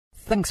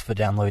Thanks for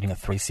downloading a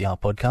 3CR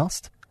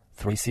podcast.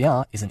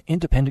 3CR is an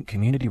independent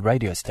community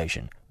radio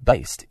station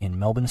based in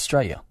Melbourne,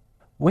 Australia.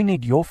 We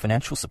need your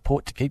financial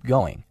support to keep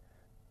going.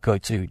 Go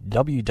to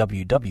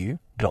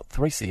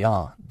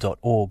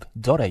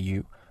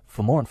www.3cr.org.au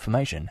for more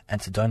information and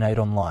to donate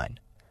online.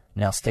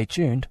 Now stay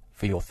tuned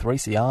for your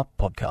 3CR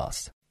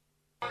podcast.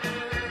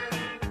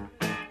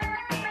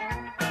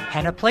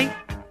 Panoply,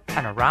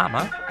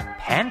 panorama,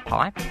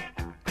 panpipe,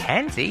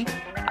 pansy,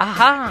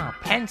 aha,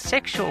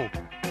 pansexual,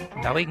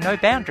 knowing no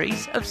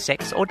boundaries of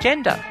sex or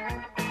gender.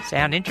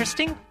 Sound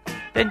interesting?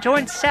 Then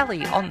join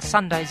Sally on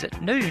Sundays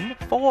at noon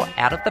for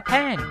Out of the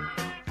Pan.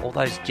 All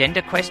those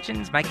gender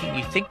questions making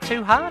you think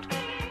too hard?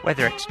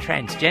 Whether it's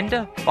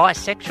transgender,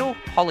 bisexual,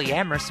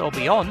 polyamorous or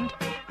beyond,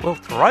 we'll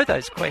throw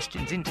those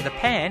questions into the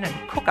pan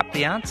and cook up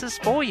the answers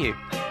for you.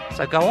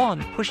 So go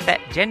on, push that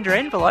gender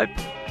envelope,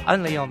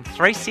 only on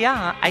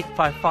 3CR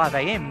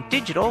 855am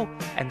digital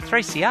and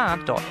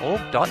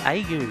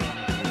 3cr.org.au.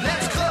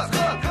 Let's cook.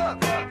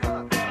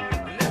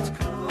 Let's cook.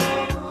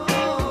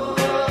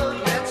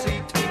 Let's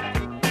eat.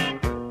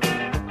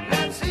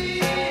 Let's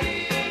eat.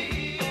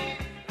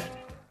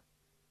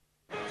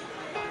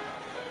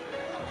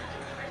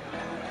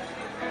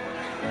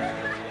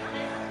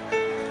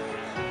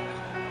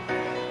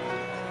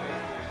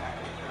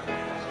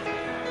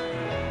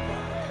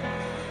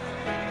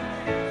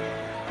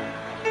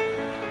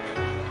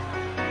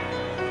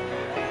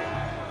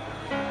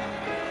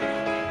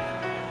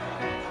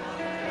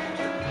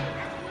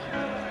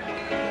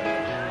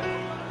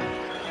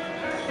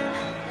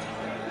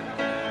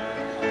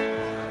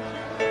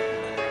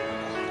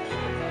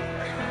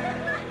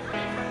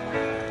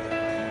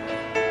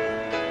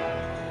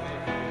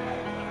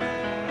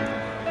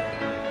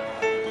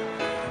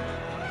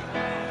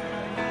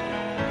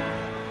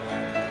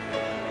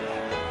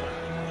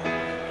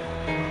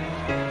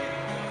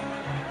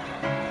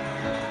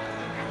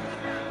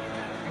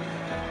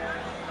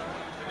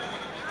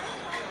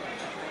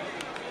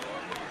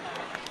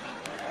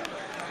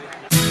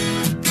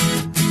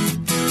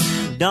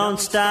 Don't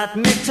start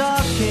me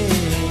talking,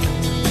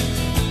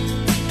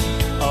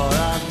 or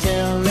I'll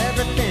tell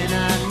everything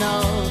I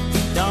know.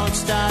 Don't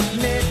start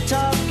me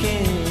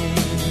talking,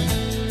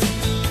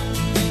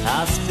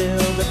 I'll spill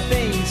the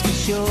things for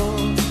sure,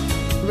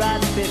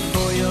 right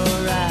before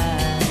your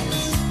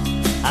eyes.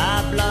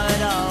 I blow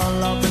it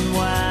all up in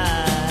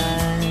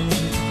wine.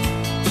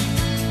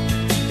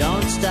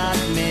 Don't start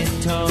me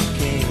talking.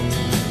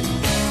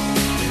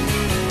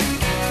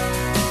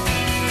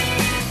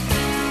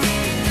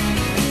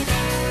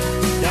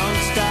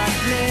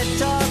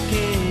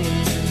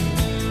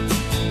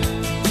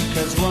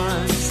 Cause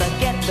once I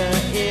get the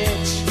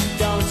itch,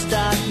 don't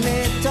start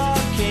me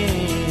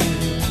talking.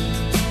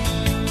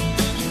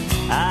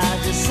 I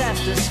just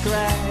have to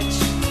scratch,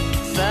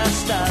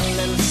 first a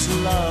little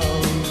slow,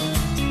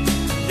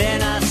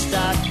 then I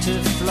start to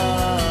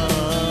flow.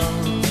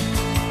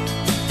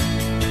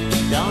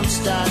 Don't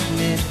start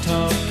me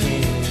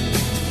talking.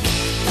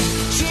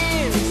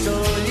 Cheers,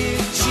 all you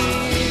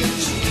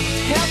cheers,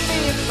 help me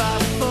if I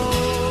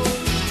fall.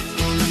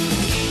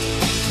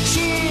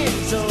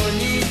 Cheers, all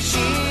you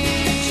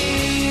cheers.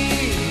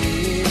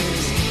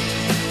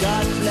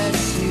 God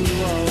bless you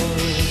all.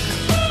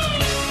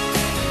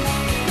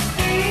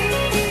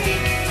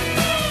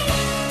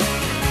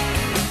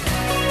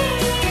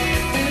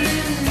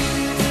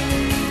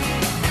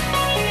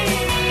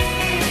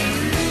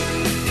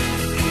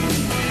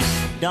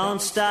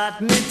 Don't start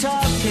me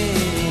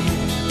talking,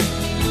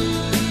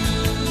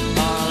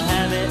 I'll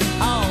have it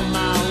all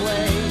my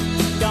way.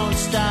 Don't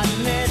start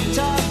me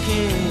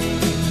talking,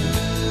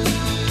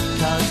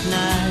 cause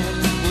night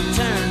will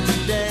turn to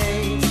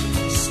day,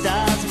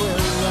 stars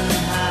will run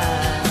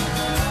high,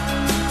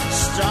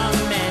 strong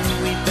men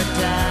weep the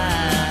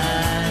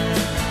tide.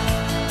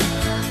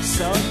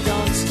 So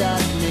don't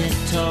start me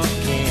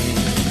talking.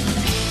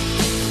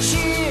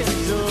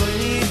 Cheers, all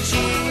you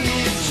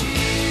cheers,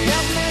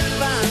 help me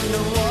find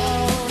the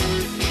wall.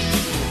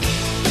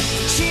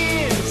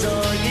 Cheers,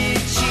 all you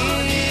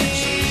cheers,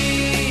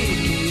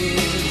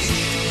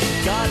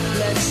 God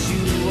bless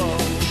you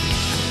all.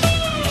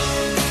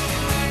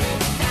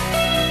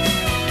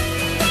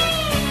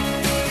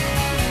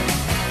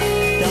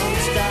 Don't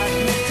start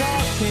me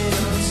talking.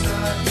 Don't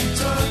start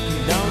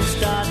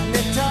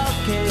me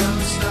talking.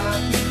 Don't start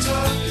me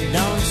talking.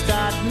 Don't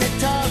start me talking. Don't start me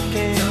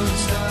talking. Don't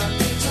start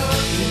me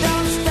talking.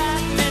 Don't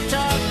start me talking. Don't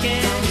start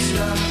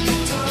me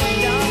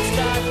talking. Don't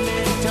start me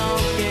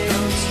talking.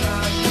 Don't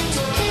start me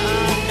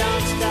talking.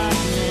 Don't start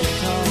me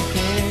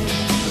talking.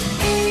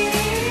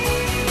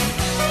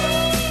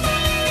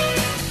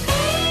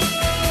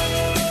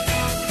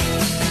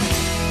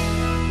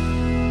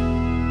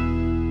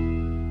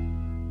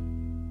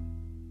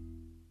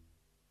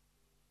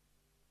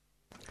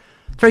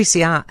 Three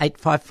CR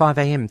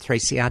 855am,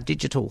 3CR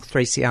digital,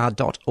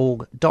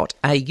 3cr.org.au,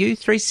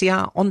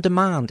 3CR on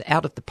demand,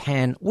 Out of the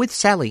Pan with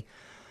Sally.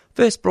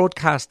 First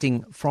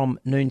broadcasting from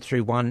noon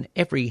through 1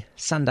 every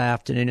Sunday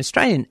afternoon,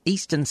 Australian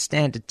Eastern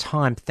Standard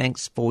Time.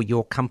 Thanks for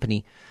your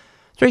company.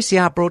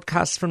 3CR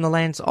broadcasts from the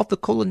lands of the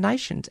Kulin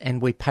Nations,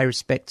 and we pay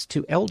respects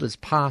to elders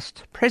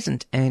past,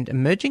 present and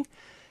emerging.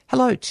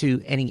 Hello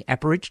to any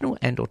Aboriginal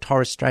and or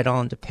Torres Strait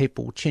Islander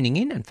people tuning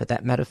in, and for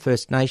that matter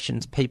First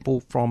Nations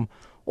people from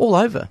all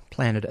over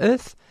planet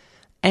Earth.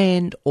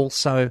 And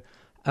also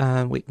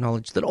we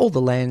acknowledge that all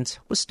the lands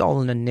were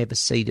stolen and never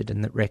ceded,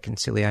 and that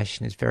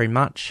reconciliation is very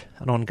much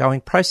an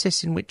ongoing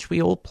process in which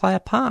we all play a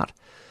part.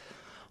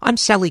 I'm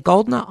Sally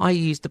Goldner. I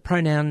use the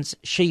pronouns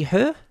she,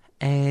 her,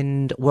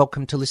 and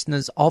welcome to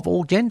listeners of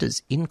all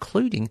genders,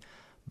 including,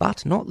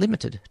 but not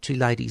limited to,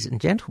 ladies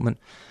and gentlemen.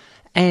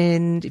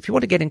 And if you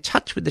want to get in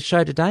touch with the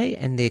show today,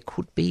 and there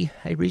could be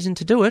a reason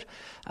to do it,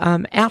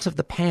 out of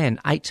the pan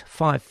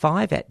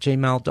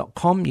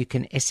 855@gmail.com. You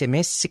can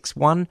SMS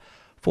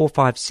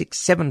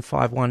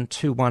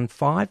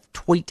 61456751215,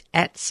 tweet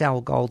at Sal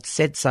Gold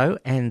said so,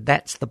 and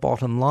that's the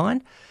bottom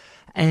line.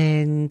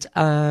 And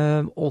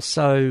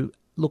also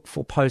look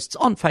for posts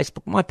on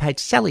Facebook, my page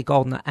Sally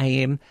Goldner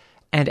AM,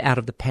 and Out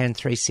of the Pan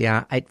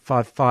 3CR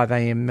 855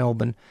 AM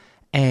Melbourne.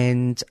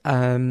 And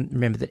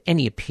remember that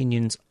any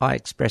opinions I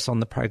express on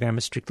the program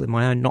are strictly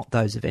my own, not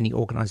those of any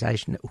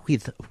organisation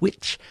with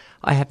which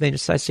I have been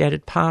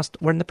associated past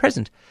or in the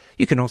present.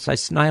 You can also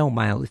snail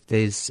mail if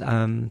there's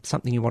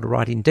something you want to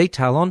write in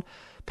detail on.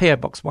 PO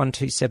Box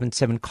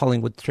 1277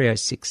 Collingwood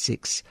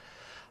 3066.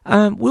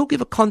 We'll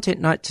give a content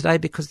note today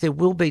because there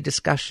will be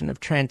discussion of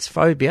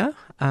transphobia.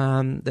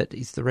 That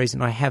is the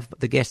reason I have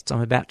the guests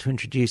I'm about to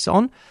introduce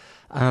on.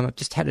 I've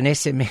just had an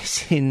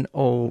SMS in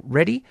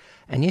already,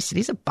 and yes, it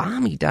is a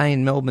balmy day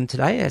in Melbourne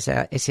today, as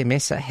our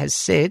SMSer has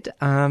said.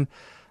 And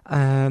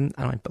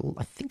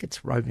I think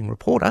it's roving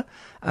reporter.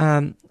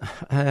 Yes,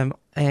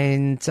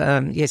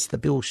 the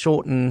Bill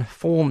Shorten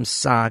forms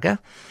saga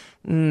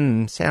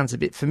sounds a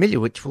bit familiar,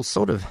 which will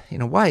sort of,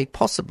 in a way,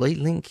 possibly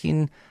link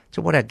in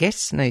to what our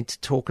guests need to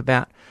talk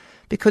about,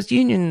 because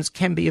unions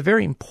can be a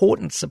very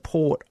important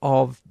support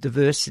of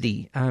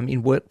diversity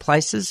in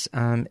workplaces.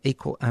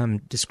 Equal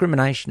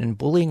discrimination and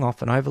bullying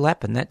often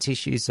overlap, and that's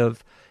issues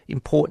of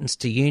importance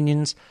to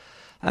unions.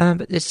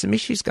 But there's some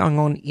issues going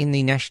on in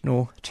the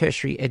National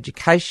Tertiary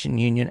Education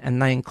Union,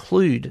 and they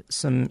include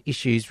some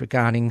issues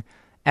regarding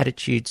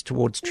attitudes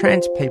towards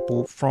trans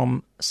people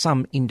from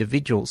some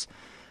individuals.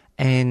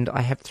 And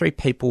I have three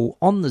people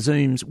on the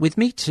Zooms with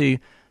me to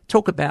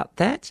talk about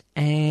that,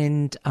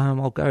 and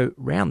I'll go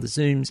round the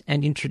Zooms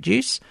and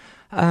introduce.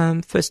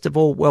 First of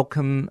all,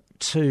 welcome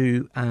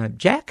to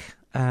Jack.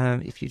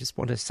 If you just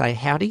want to say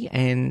howdy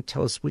and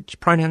tell us which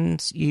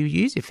pronouns you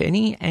use, if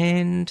any,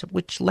 and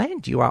which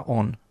land you are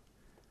on.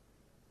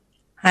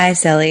 Hi,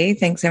 Sally.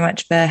 Thanks so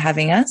much for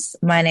having us.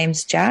 My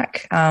name's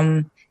Jack.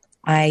 I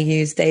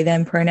use they,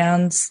 them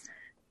pronouns,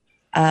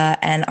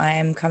 and I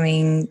am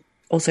coming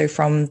also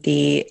from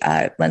the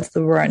lands of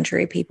the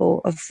Wurundjeri people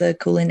of the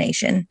Kulin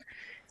Nation.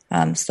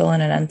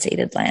 Stolen and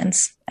unceded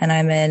lands, and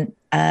I'm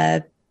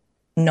a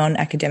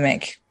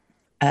non-academic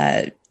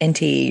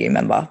NTEU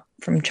member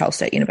from Charles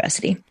Sturt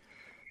University.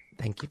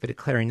 Thank you for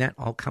declaring that.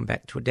 I'll come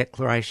back to a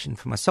declaration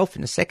for myself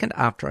in a second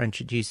after I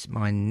introduce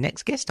my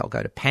next guest. I'll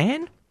go to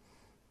Pan.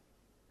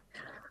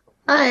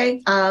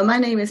 Hi, my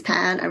name is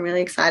Pan. I'm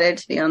really excited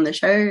to be on the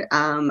show.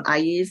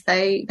 I use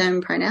they, them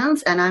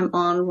pronouns, and I'm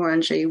on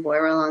Wurundjeri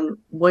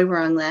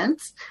Woiwurrung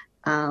lands,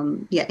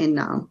 in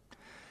Naarm.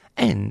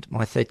 And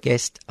my third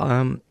guest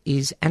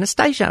is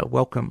Anastasia.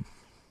 Welcome.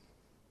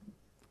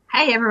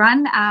 Hey,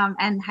 everyone.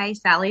 And hey,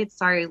 Sally. It's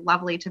so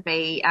lovely to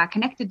be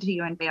connected to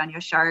you and be on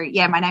your show.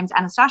 Yeah, my name's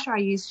Anastasia. I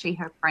use she,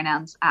 her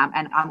pronouns,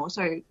 and I'm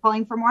also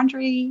calling from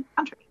Wurundjeri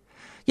country.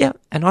 Yeah,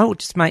 and I will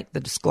just make the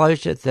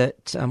disclosure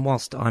that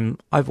whilst I'm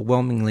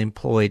overwhelmingly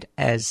employed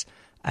as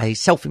a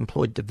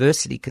self-employed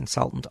diversity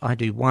consultant, I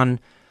do one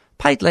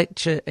paid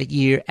lecture a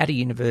year at a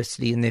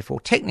university and therefore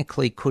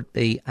technically could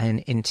be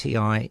an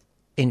NTEU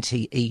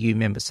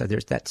member, so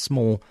there's that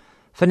small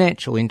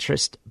financial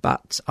interest,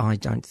 but I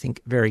don't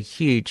think very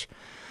huge.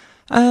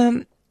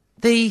 There's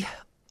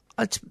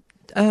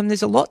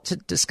a lot to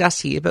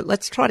discuss here, but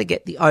let's try to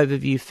get the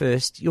overview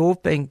first.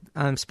 You've been,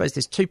 I suppose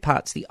there's two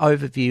parts, the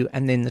overview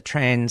and then the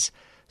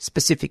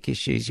trans-specific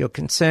issues. You're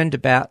concerned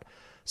about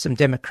some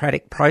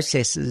undemocratic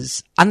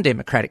processes,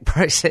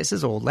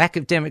 or lack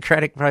of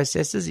democratic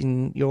processes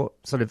in your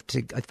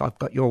if I've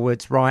got your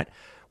words right,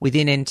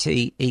 within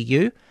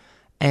NTEU.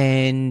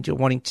 And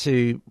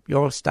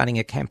you're starting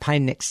a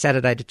campaign next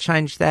Saturday to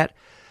change that.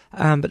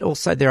 But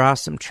also there are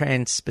some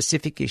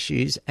trans-specific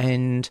issues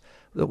and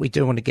that we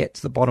do want to get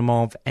to the bottom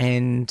of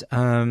and,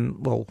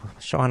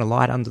 shine a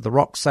light under the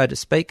rock, so to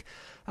speak.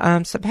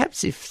 So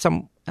perhaps if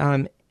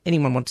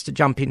anyone wants to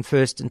jump in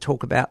first and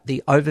talk about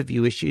the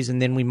overview issues,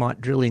 and then we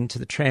might drill into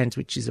the trans,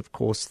 which is, of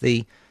course,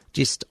 the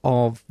gist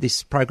of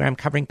this program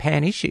covering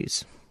pan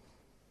issues.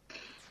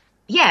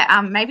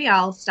 Yeah, maybe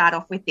I'll start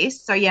off with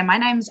this. So, my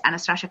name's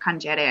Anastasia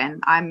Kanjere,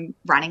 and I'm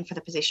running for the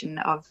position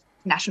of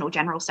National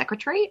General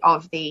Secretary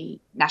of the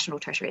National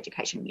Tertiary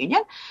Education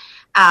Union.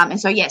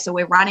 So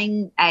we're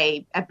running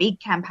a big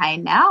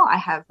campaign now. I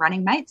have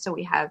running mates. So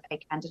we have a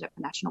candidate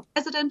for National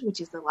President,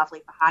 which is the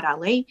lovely Fahad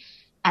Ali.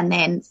 And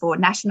then for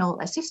National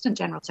Assistant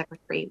General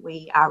Secretary,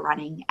 we are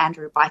running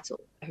Andrew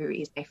Beitzel, who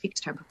is a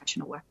fixed-term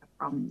professional worker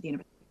from the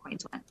University of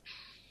Queensland.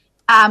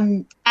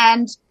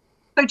 And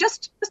so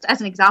just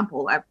as an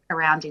example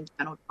around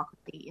internal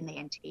democracy in the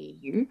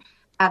NTEU,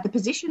 the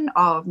position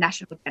of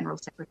National General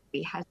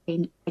Secretary has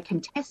been a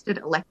contested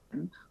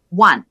election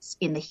once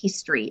in the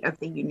history of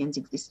the union's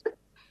existence,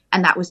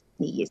 and that was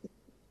 20 years ago.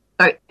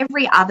 So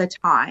every other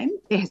time,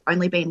 there has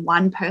only been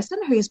one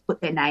person who has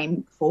put their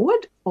name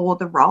forward for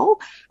the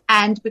role.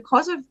 And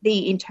because of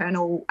the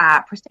internal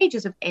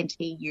procedures of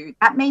NTEU,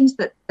 that means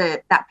that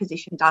that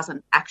position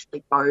doesn't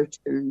actually go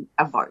to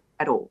a vote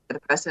at all.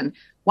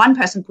 One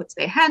person puts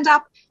their hand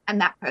up, and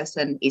that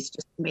person is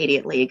just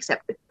immediately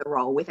accepted to the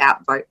role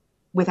without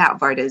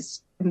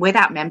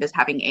members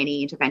having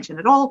any intervention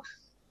at all.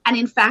 And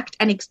in fact,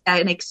 an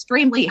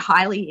extremely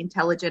highly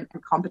intelligent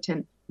and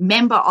competent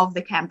member of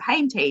the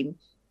campaign team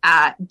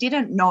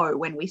didn't know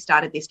when we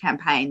started this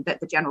campaign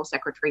that the General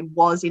Secretary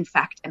was in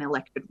fact an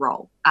elected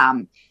role,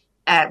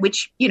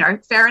 which,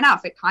 fair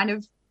enough, it kind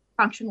of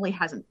functionally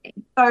hasn't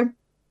been. So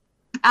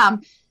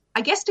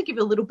I guess to give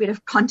a little bit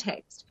of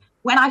context,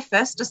 when I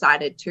first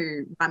decided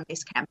to run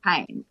this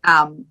campaign,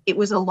 it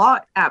was a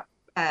lot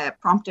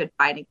prompted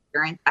by an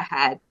experience I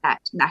had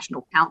at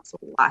National Council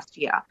last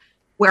year,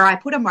 where I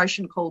put a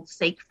motion called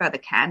Seek Further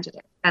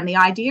Candidate. And the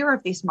idea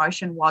of this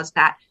motion was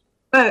that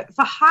for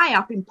high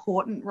up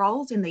important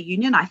roles in the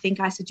union, I think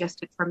I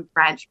suggested from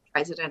branch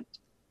president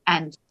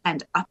and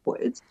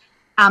upwards,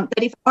 that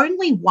if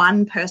only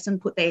one person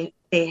put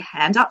their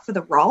hand up for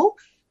the role,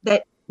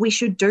 that we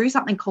should do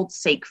something called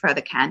Seek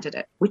Further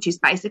Candidate, which is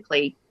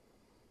basically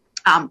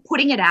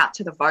putting it out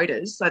to the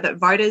voters so that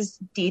voters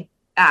did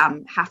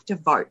have to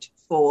vote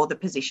for the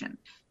position.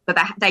 So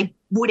that they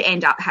would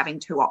end up having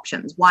two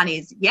options. One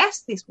is, yes,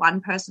 this one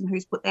person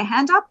who's put their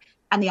hand up,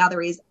 and the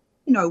other is,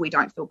 we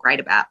don't feel great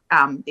about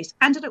this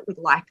candidate. We'd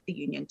like the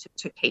union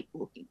to keep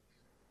looking.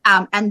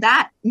 And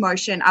that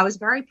motion, I was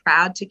very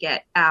proud to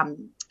get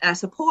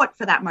support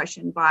for that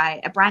motion by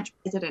a branch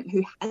president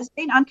who has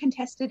been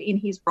uncontested in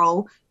his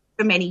role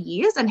for many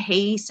years, and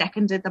he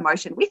seconded the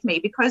motion with me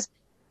because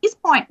his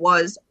point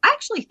was, I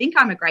actually think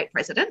I'm a great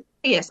president.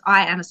 Yes,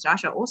 I,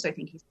 Anastasia, also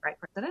think he's a great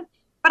president,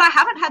 but I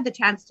haven't had the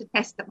chance to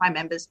test that my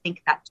members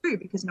think that too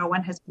because no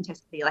one has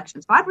contested the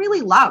election. So I'd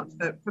really love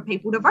for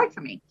people to vote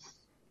for me.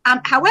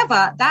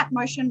 However, that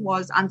motion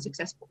was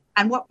unsuccessful.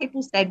 And what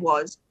people said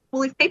was,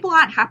 well, if people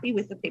aren't happy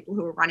with the people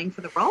who are running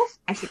for the roles,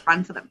 they should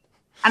run for them.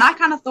 And I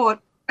kind of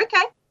thought,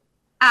 okay.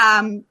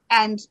 And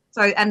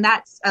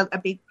that's a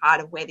big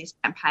part of where this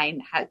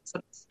campaign has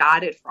sort of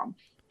started from.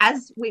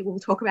 As we will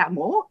talk about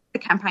more, the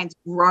campaign's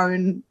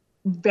grown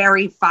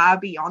very far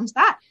beyond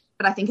that.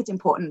 But I think it's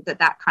important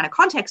that kind of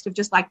context of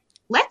just like,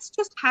 let's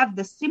just have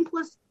the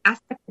simplest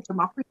aspect of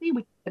democracy,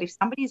 which is that if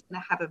somebody is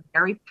going to have a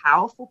very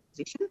powerful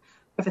position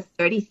over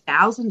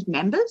 30,000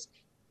 members,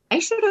 they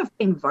should have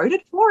been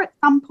voted for at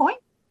some point,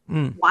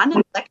 won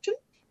an election.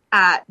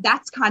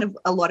 That's kind of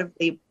a lot of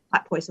the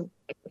points of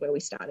where we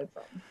started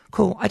from.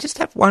 Cool. I just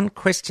have one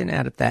question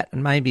out of that,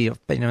 and maybe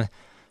I've been a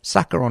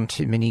sucker on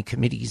too many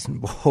committees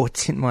and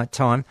boards in my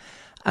time.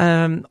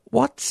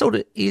 What sort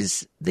of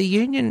is the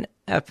union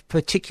a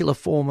particular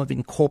form of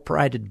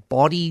incorporated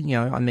body?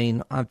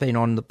 I've been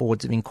on the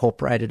boards of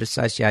incorporated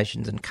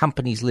associations and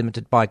companies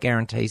limited by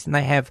guarantees, and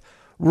they have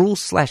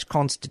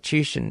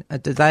rules/constitution. Are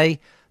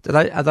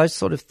those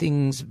sort of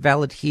things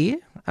valid here?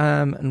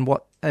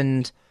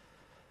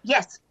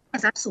 Yes,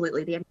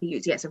 absolutely. The NTEU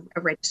is, yes,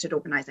 a registered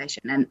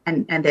organisation,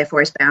 and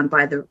therefore is bound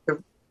by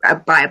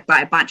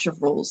by a bunch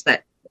of rules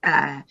that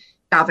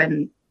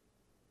govern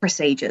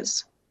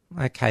procedures.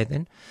 Okay,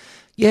 then.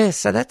 Yeah,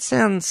 so that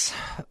sounds,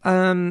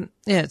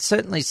 it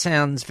certainly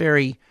sounds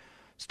very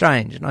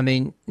strange.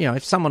 And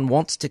if someone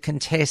wants to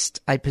contest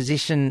a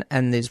position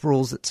and there's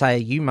rules that say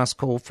you must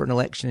call for an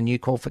election and you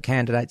call for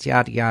candidates,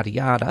 yada, yada,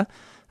 yada.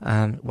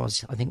 It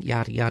was, I think,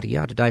 yada, yada,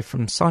 yada day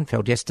from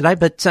Seinfeld yesterday.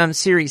 But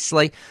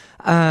seriously,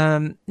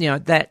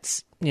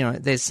 that's,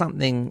 there's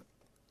something,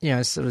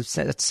 sort of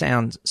that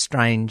sounds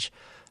strange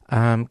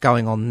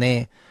going on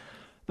there.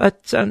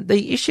 But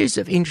the issues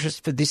of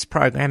interest for this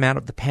program out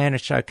of the Pan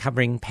Show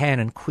covering pan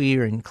and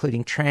queer,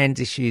 including trans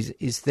issues,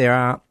 is there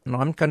are, and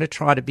I'm going to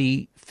try to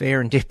be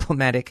fair and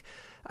diplomatic,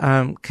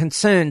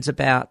 concerns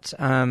about,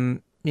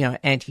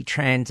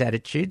 anti-trans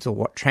attitudes, or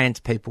what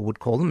trans people would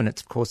call them. And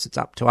of course, it's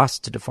up to us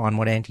to define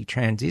what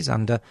anti-trans is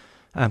under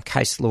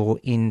case law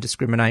in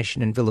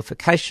discrimination and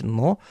vilification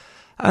law.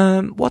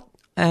 I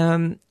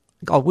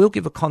will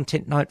give a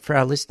content note for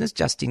our listeners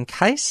just in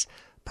case.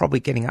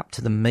 Probably getting up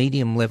to the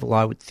medium level,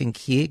 I would think,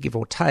 here, give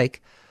or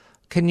take.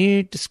 Can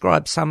you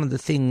describe some of the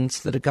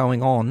things that are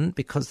going on?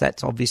 Because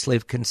that's obviously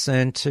of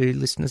concern to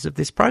listeners of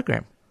this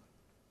program.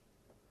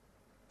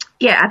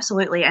 Yeah,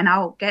 absolutely. And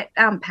I'll get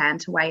Pan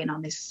to weigh in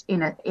on this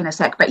in a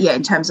sec. But yeah,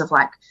 in terms of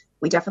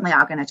we definitely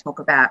are going to talk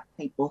about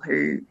people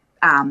who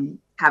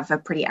have a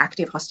pretty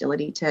active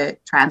hostility to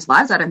trans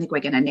lives. I don't think we're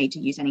going to need to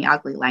use any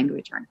ugly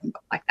language or anything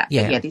like that.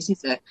 Yeah. But yeah, this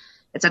is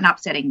it's an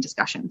upsetting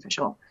discussion for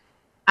sure.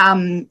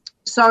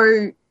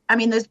 So,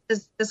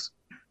 there's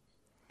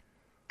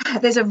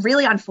there's a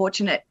really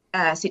unfortunate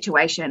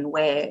situation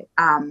where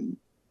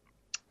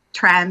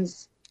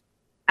trans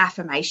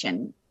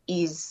affirmation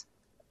is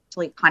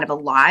actually kind of a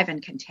live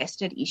and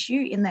contested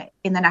issue in the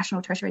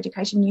National Tertiary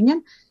Education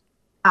Union,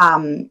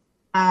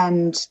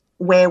 and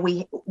where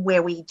we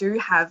do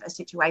have a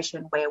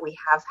situation where we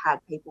have had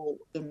people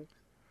in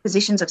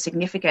positions of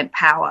significant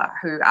power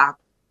who are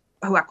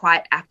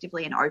quite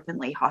actively and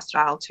openly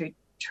hostile to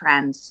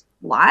trans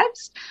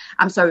lives.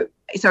 So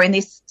in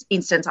this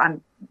instance,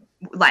 I'm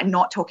like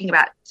not talking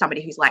about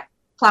somebody who's like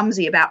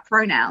clumsy about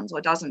pronouns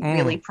or doesn't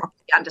really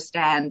properly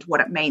understand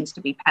what it means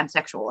to be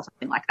pansexual or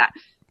something like that.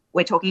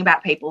 We're talking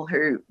about people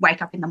who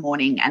wake up in the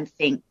morning and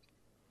think,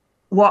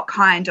 what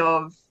kind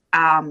of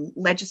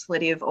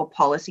legislative or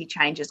policy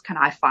changes can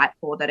I fight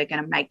for that are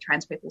going to make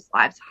trans people's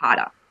lives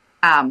harder?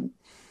 And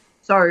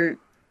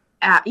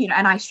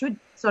I should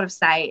sort of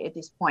say at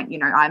this point,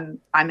 I'm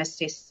a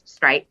cis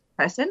straight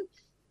person,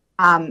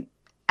 and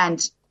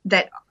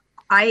that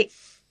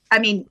I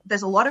mean,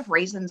 there's a lot of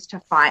reasons to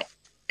fight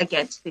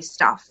against this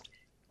stuff.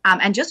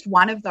 And just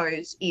one of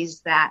those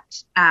is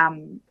that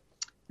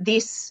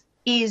this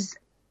is,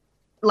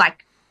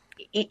 like,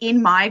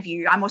 in my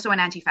view, I'm also an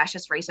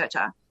anti-fascist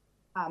researcher,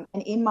 and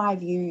in my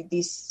view,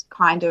 this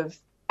kind of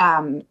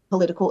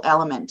political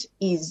element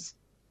is,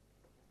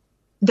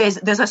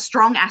 there's a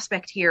strong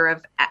aspect here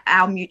of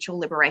our mutual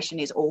liberation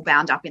is all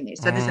bound up in this.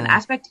 So there's an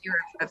aspect here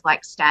of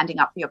like standing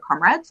up for your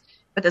comrades,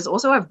 but there's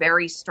also a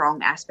very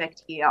strong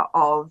aspect here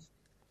of,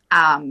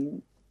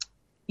 and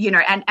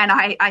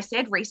I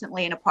said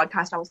recently in a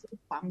podcast, I was sort of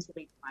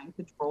clumsily trying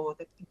to draw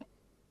the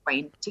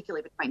connection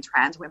particularly between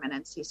trans women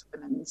and cis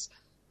women's,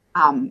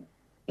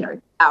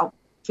 our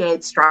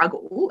shared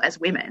struggle as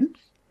women.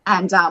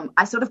 And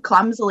I sort of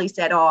clumsily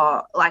said,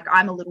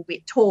 I'm a little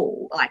bit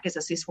tall, like as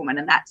a cis woman,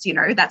 and that's,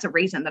 that's a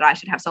reason that I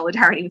should have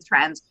solidarity with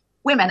trans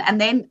women.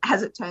 And then,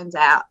 as it turns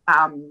out,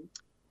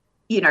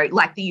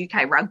 like the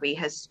UK rugby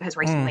has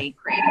recently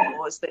created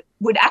laws that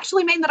would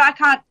actually mean that I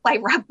can't play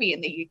rugby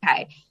in the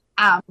UK.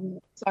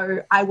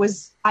 So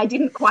I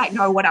didn't quite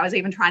know what I was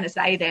even trying to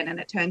say then, and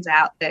it turns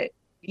out that,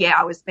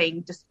 I was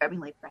being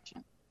disturbingly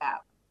prescient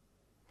about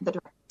the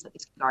direction that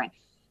this can go in.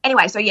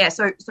 Anyway, so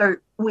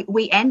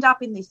we end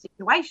up in this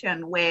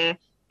situation where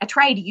a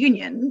trade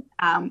union,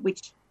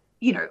 which,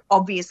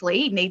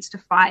 obviously needs to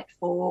fight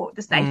for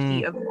the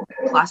safety of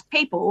working-class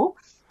people,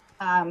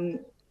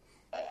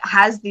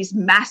 has this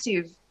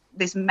massive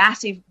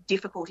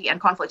difficulty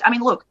and conflict. I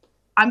mean, look,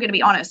 I'm going to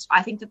be honest.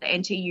 I think that the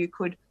NTU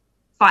could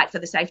fight for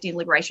the safety and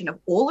liberation of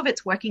all of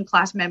its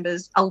working-class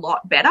members a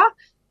lot better,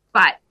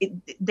 but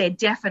there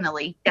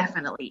definitely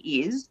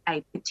is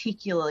a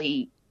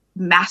particularly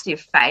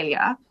massive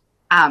failure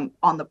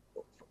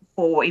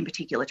for in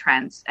particular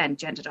trans and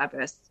gender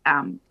diverse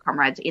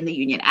comrades in the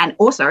union, and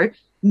also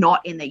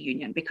not in the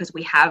union, because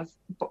we have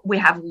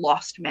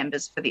lost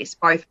members for this,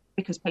 both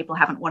because people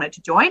haven't wanted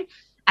to join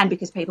and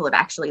because people have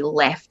actually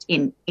left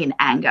in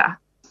anger.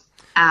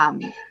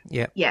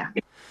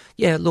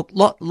 Look,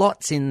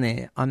 lots in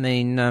there. I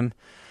mean,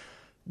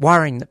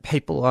 worrying that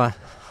people are,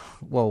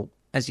 well,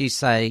 as you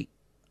say,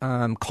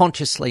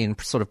 consciously and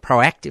sort of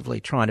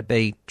proactively trying to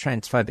be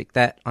transphobic.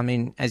 That, I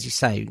mean, as you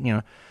say,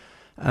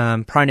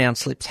 pronoun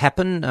slips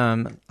happen.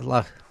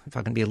 If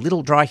I can be a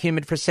little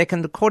dry-humoured for a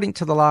second, according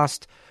to the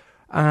last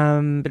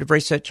bit of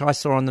research I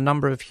saw on the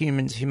number of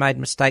humans who made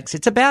mistakes,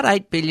 it's about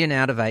 8 billion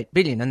out of 8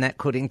 billion, and that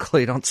could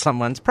include on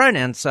someone's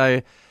pronouns.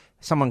 So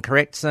someone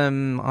corrects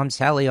them, I'm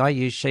Sally, I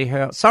use she,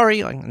 her,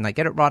 sorry, and they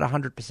get it right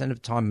 100% of the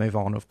time, move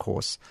on, of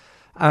course.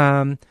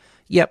 So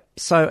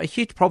a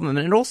huge problem.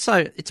 And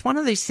also, it's one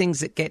of these things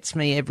that gets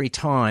me every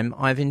time.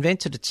 I've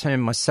invented a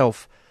term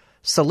myself,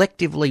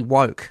 selectively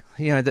woke,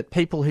 that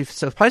people who are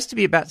supposed to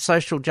be about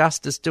social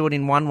justice do it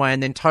in one way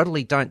and then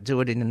totally don't do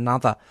it in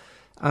another.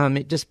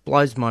 It just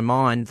blows my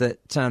mind that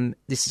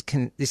this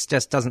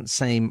just doesn't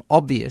seem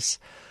obvious.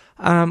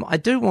 I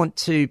do want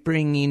to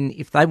bring in,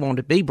 if they want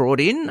to be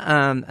brought in,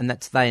 and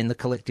that's they in the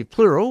collective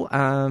plural,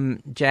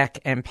 Jack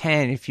and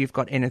Pan, if you've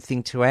got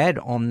anything to add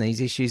on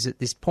these issues at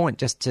this point,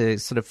 just to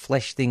sort of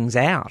flesh things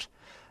out.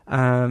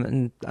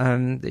 And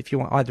if you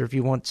want, either of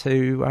you want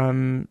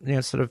to,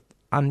 sort of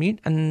unmute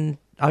and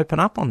open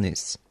up on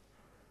this.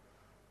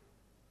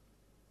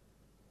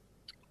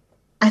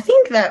 I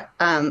think that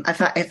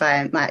if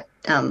I might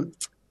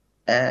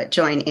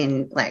join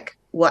in, like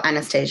what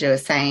Anastasia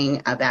was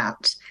saying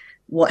about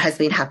what has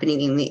been happening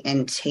in the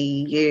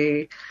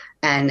NTU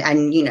and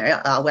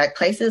our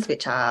workplaces,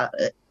 which are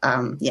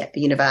the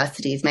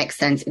universities, makes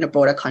sense in a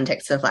broader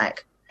context of the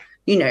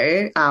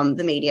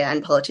media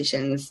and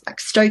politicians like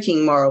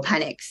stoking moral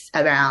panics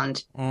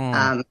around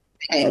and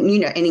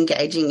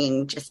engaging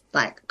in just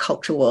like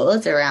culture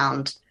wars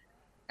around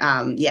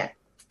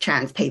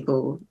trans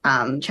people,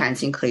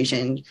 trans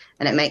inclusion,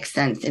 and it makes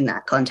sense in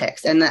that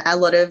context. And a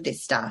lot of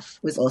this stuff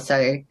was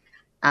also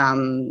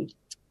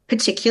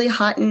particularly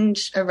heightened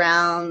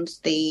around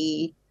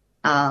the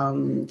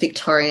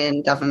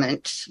Victorian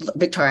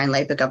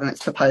Labor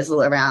government's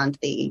proposal around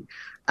the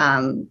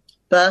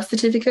birth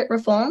certificate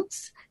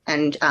reforms.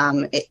 And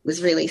it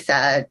was really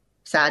sad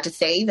sad to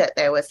see that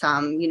there were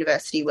some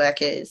university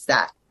workers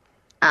that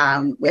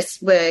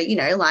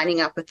were lining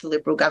up with the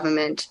Liberal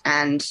government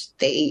and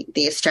the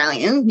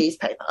Australian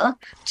newspaper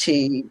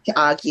to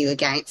argue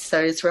against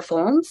those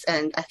reforms.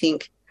 And I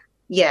think,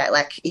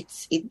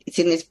 it's in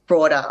this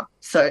broader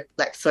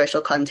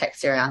social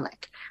context around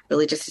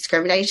religious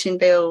discrimination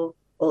bill,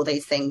 all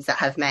these things that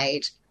have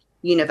made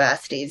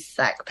universities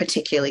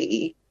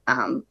particularly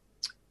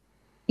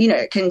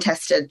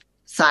contested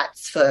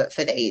sites for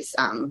these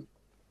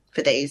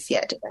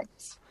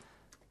debates.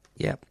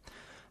 Yeah.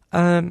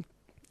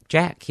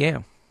 Jack, yeah.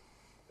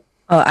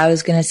 Oh, I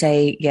was going to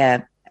say,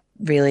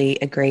 really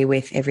agree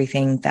with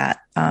everything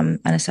that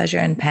Anastasia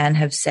and Pan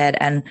have said.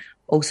 And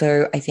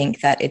also I think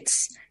that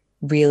it's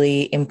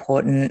really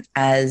important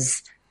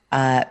as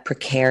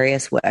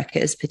precarious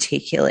workers,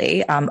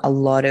 particularly. A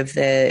lot of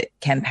the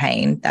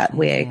campaign that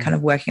we're kind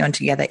of working on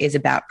together is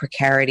about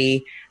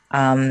precarity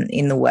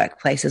in the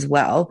workplace as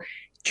well.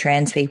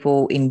 Trans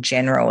people in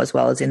general, as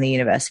well as in the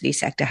university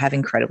sector, have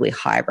incredibly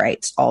high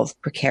rates of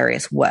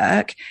precarious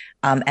work.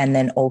 And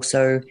then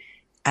also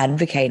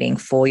advocating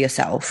for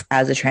yourself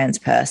as a trans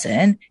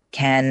person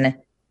can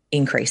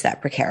increase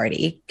that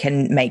precarity,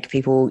 can make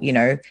people,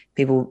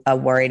 people are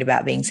worried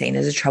about being seen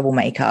as a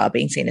troublemaker,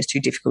 being seen as too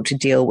difficult to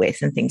deal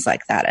with and things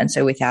like that. And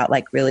so without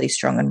really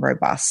strong and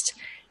robust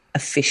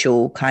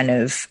official kind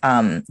of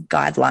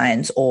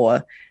guidelines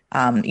or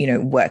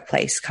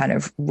workplace kind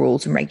of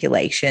rules and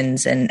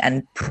regulations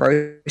and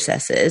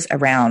processes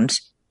around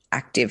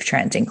active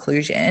trans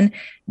inclusion,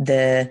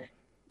 the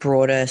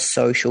broader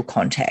social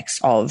context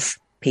of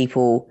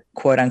people,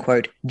 quote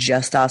unquote,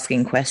 just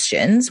asking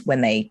questions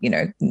when they,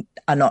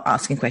 are not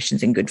asking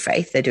questions in good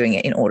faith. They're doing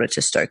it in order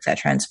to stoke their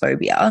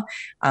transphobia.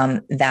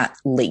 That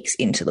leaks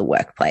into the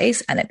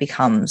workplace, and it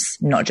becomes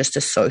not just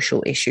a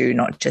social issue,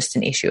 not just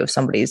an issue of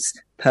somebody's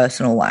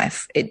personal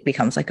life. It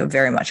becomes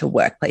very much a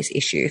workplace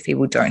issue if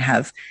people don't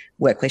have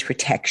workplace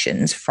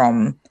protections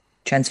from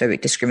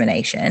transphobic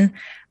discrimination.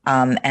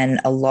 And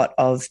a lot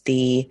of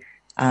the,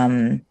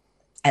 and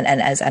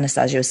as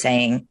Anastasia was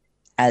saying,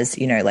 as,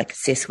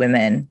 cis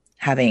women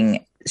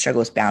having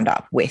struggles bound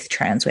up with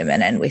trans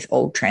women and with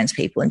all trans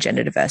people and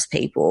gender diverse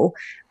people,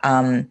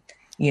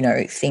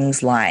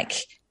 things like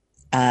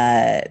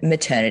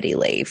maternity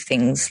leave,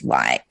 things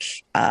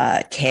like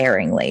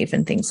caring leave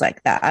and things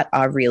like that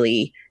are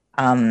really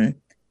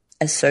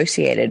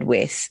associated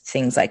with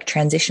things like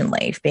transition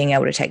leave, being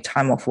able to take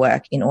time off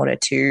work in order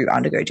to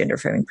undergo gender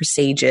affirming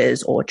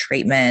procedures or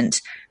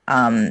treatment,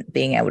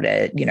 being able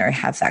to,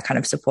 have that kind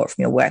of support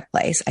from your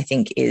workplace, I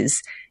think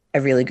is a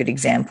really good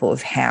example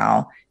of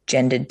how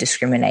gendered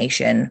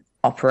discrimination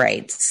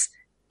operates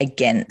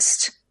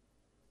against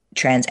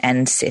trans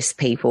and cis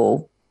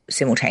people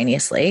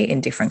simultaneously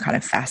in different kind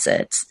of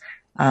facets.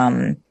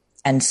 And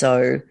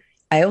so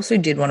I also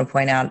did want to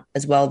point out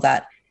as well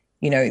that,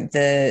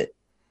 the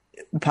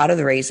part of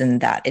the reason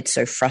that it's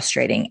so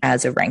frustrating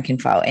as a rank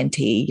and file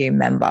NTEU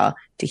member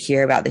to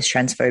hear about this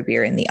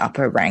transphobia in the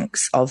upper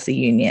ranks of the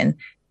union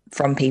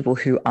from people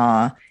who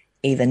are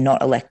either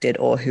not elected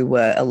or who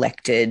were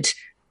elected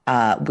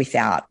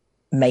without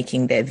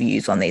making their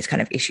views on these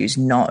kind of issues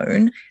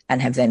known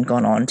and have then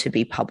gone on to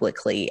be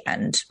publicly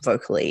and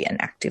vocally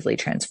and actively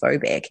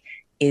transphobic,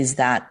 is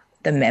that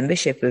the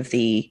membership of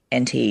the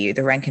NTEU,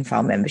 the rank and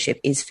file membership,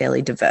 is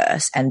fairly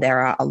diverse, and there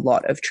are a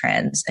lot of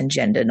trans and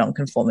gender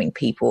non-conforming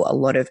people, a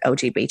lot of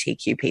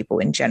LGBTQ people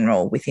in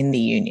general within the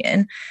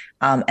union.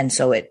 And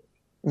so it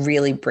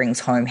really brings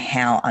home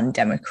how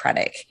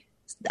undemocratic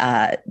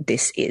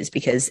this is,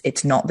 because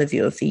it's not the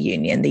view of the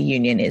union. The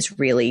union is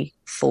really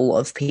full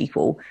of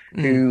people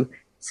who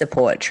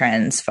support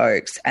trans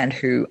folks and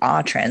who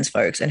are trans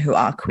folks and who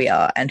are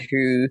queer and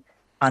who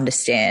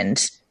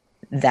understand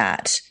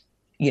that,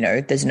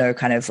 there's no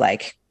kind of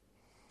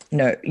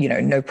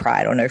no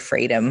pride or no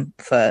freedom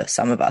for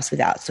some of us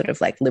without sort of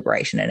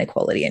liberation and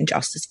equality and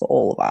justice for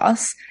all of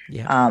us.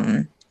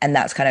 Yeah. And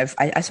that's kind of,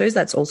 I suppose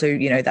that's also,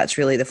 that's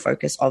really the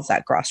focus of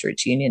that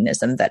grassroots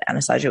unionism that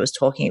Anastasia was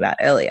talking about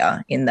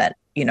earlier, in that,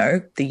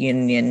 the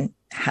union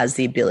has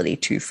the ability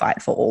to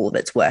fight for all of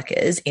its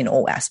workers in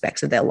all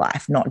aspects of their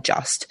life, not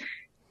just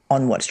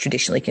on what's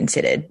traditionally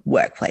considered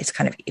workplace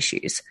kind of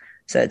issues.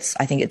 So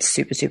I think it's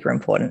super, super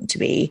important to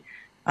be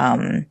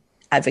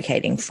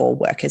advocating for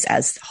workers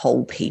as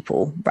whole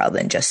people rather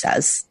than just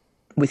as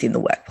within the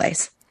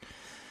workplace.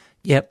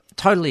 Yep,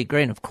 totally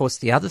agree. And of course,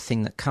 the other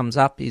thing that comes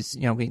up is,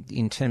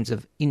 in terms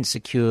of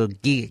insecure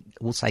gig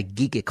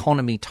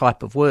economy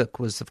type of work,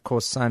 was, of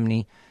course, so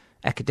many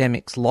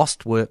academics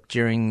lost work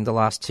during the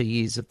last 2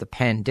 years of the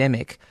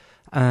pandemic.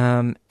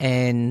 And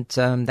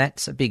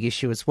that's a big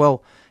issue as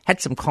well. Had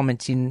some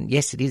comments in,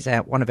 yes, it is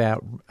one of our,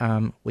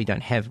 we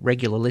don't have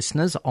regular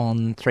listeners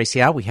on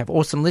 3CR. We have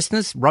awesome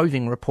listeners.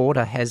 Roving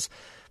Reporter has,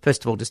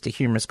 first of all, just a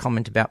humorous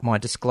comment about my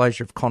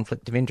disclosure of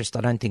conflict of interest.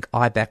 I don't think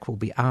IBAC will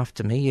be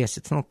after me. Yes,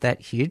 it's not that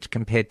huge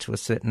compared to a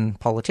certain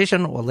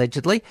politician, or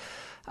allegedly.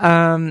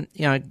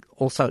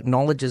 Also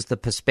acknowledges the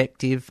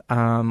perspective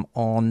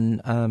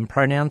on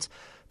pronouns.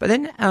 But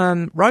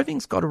then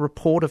Roving's got a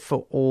reporter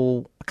for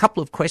all, a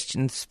couple of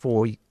questions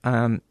for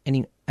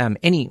any,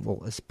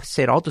 well, as I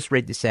said, I'll just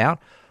read this out.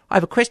 I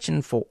have a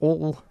question for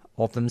all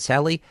of them,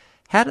 Sally.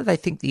 How do they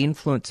think the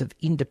influence of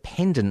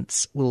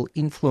independents will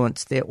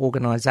influence their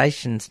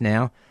organisations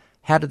now?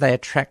 How do they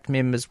attract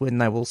members when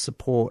they will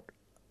support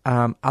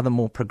other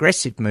more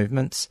progressive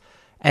movements?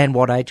 And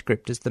what age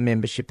group does the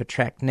membership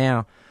attract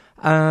now?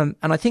 And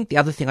I think the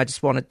other thing I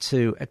just wanted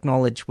to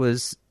acknowledge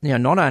was,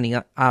 not only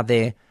are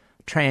there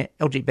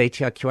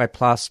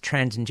LGBTIQA+,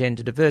 trans and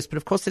gender diverse, but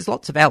of course there's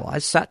lots of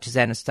allies, such as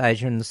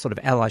Anastasia, and the sort of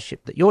allyship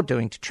that you're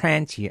doing to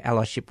trans here.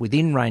 Allyship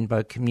within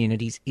rainbow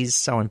communities is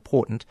so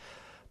important.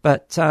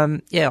 But,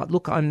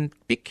 look, I'm a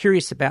bit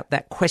curious about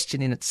that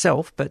question in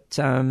itself, but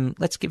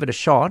let's give it a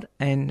shot,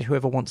 and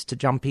whoever wants to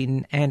jump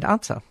in and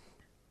answer.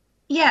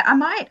 Yeah, I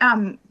might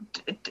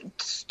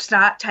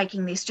start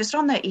taking this just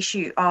on the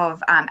issue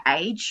of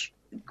age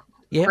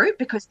group,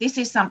 because this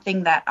is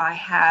something that I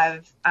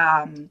have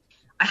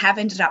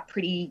ended up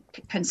pretty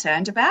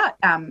concerned about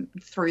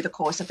through the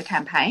course of the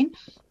campaign.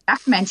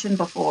 Jack mentioned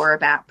before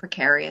about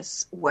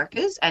precarious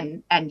workers,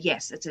 and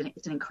yes, it's an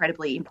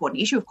incredibly important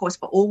issue, of course,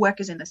 for all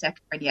workers in the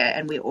sector,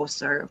 and we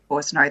also, of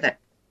course, know that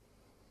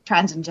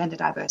trans and gender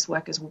diverse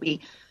workers will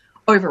be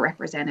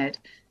overrepresented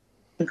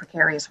in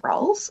precarious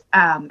roles,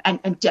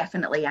 and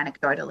definitely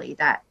anecdotally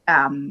that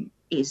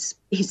is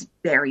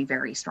very,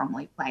 very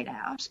strongly played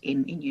out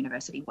in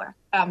university work.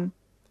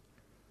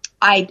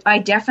 I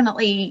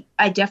definitely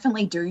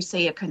do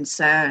see a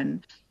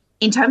concern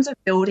in terms of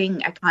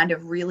building a kind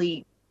of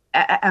really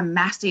a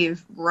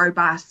massive,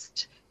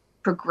 robust,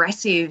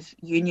 progressive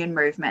union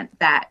movement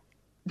that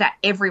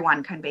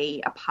everyone can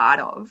be a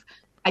part of.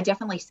 I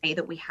definitely see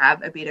that we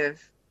have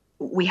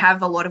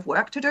a lot of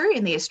work to do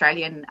in the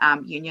Australian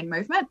union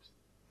movement.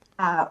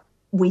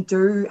 We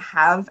do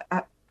have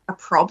a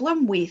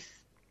problem with,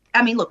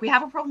 we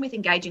have a problem with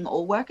engaging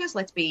all workers.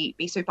 Let's be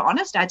super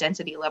honest. Our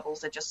density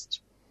levels are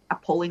just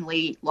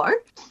appallingly low.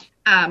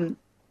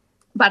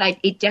 But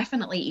it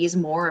definitely is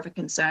more of a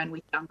concern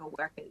with younger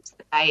workers.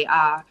 They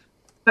are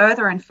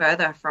further and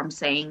further from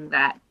seeing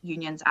that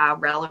unions are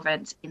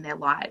relevant in their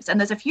lives. And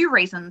there's a few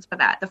reasons for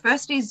that. The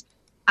first is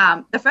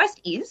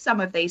some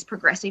of these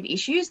progressive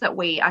issues that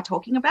we are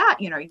talking about.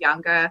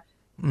 Younger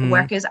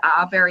workers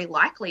are very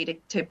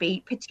likely to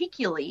be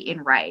particularly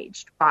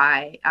enraged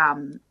by,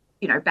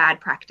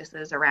 bad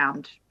practices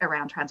around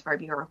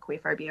transphobia or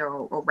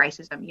queerphobia or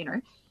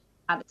racism,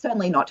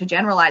 certainly not to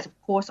generalise.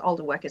 Of course,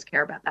 older workers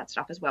care about that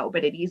stuff as well,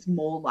 but it is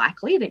more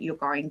likely that you're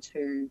going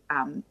to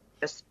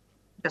just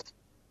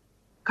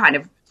kind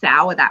of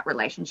sour that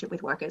relationship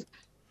with workers,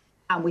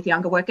 with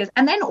younger workers.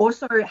 And then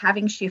also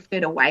having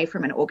shifted away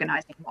from an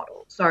organising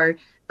model. So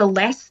the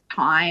less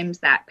times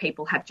that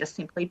people have just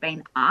simply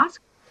been asked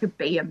to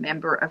be a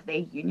member of their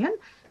union,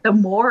 the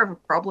more of a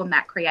problem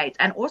that creates.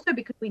 And also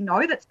because we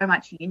know that so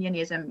much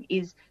unionism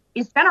is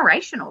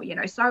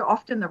generational. So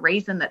often the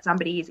reason that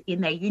somebody is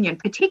in their union,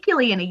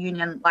 particularly in a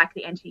union like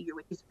the NTU,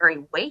 which is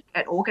very weak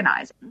at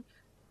organising,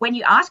 when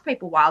you ask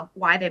people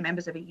why they're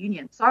members of a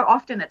union, so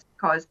often it's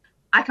because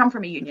I come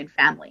from a union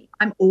family.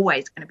 I'm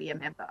always going to be a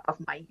member of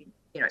my union.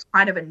 It's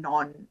kind of a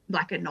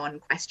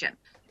non-question.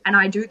 And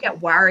I do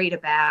get worried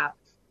about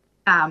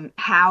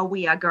how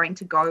we are going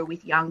to go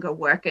with younger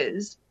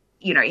workers,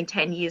 in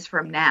 10 years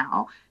from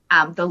now,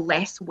 the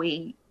less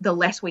we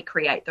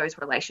create those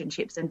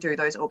relationships and do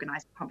those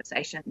organised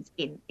conversations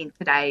in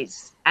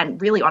today's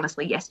and really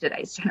honestly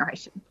yesterday's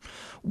generation.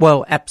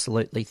 Well,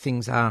 absolutely.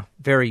 Things are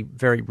very,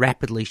 very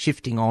rapidly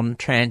shifting on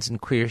trans and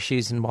queer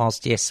issues, and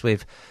whilst, yes,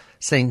 we've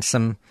seen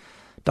some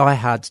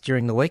diehards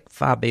during the week,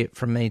 far be it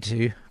from me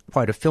to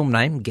quote a film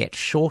name, Get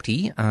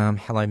Shorty,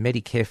 hello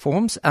Medicare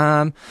forms,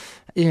 and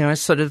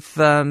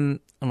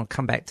I'll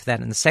come back to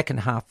that in the second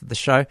half of the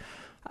show.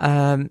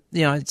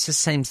 It just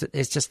seems that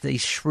there's just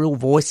these shrill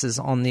voices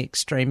on the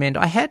extreme end.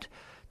 I had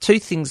two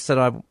things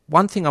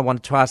one thing I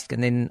wanted to ask,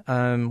 and then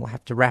we'll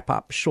have to wrap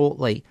up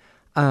shortly.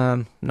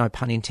 No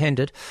pun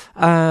intended.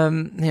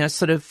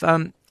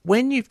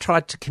 When you've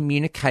tried to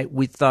communicate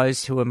with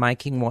those who are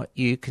making what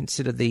you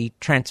consider the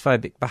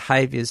transphobic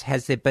behaviours,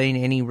 has there been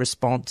any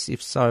response?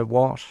 If so,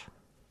 what?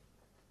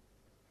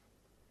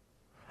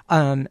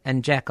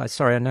 And Jack,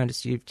 I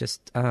noticed you've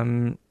just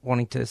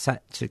wanting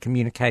to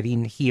communicate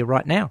in here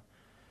right now.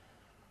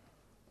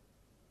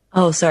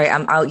 Oh, sorry.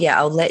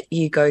 I'll let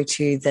you go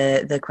to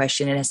the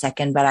question in a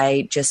second, but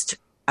I just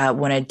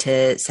wanted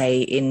to say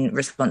in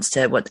response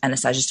to what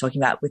Anastasia's talking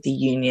about with the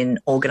union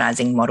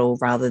organising model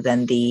rather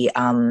than the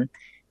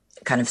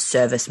kind of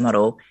service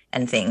model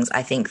and things.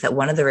 I think that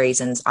one of the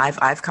reasons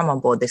I've come on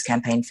board this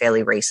campaign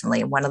fairly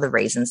recently, and one of the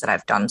reasons that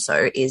I've done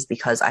so is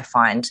because I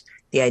find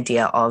the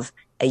idea of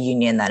a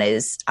union that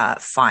is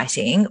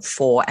fighting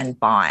for and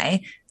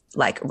by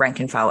like rank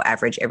and file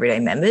average everyday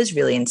members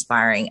really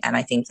inspiring. And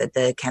I think that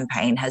the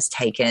campaign has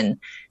taken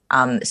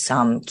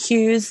some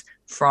cues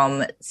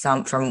from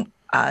some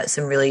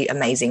really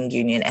amazing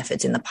union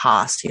efforts in the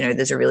past.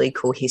 There's a really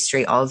cool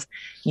history of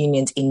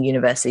unions in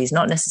universities,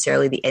 not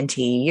necessarily the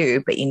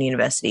NTEU, but in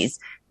universities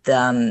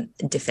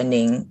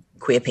defending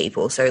queer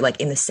people. So like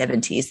in the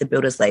 70s, the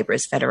Builders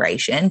Labourers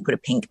Federation put a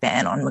pink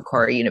ban on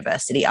Macquarie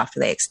University after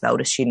they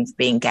expelled a student for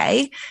being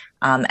gay.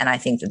 And I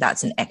think that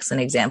that's an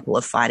excellent example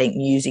of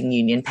using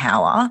union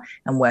power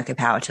and worker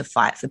power to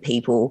fight for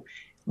people,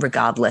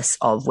 regardless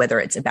of whether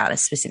it's about a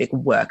specific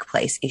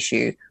workplace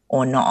issue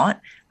or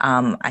not.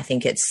 I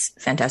think it's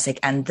fantastic.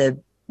 And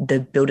the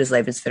Builders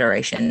Labourers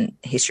Federation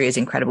history is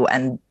incredible.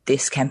 And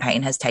this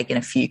campaign has taken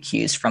a few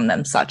cues from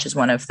them, such as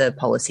one of the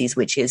policies,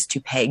 which is to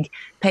peg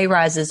pay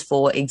rises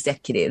for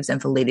executives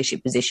and for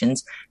leadership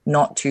positions,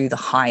 not to the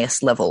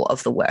highest level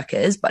of the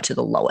workers, but to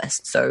the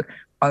lowest. So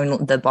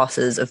only the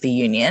bosses of the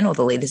union or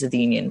the leaders of the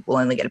union will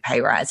only get a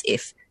pay rise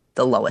if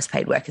the lowest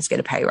paid workers get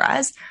a pay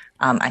rise.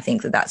 I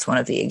think that that's one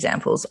of the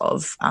examples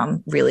of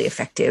really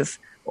effective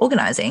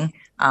organising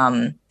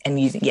and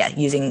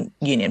using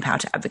union power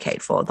to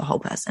advocate for the whole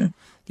person.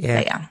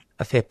 Yeah,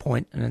 a fair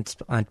point. And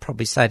I'd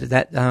probably say to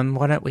that,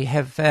 why don't we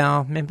have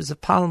our members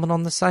of parliament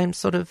on the same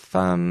sort of,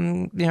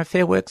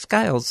 fair work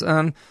scales?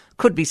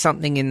 Could be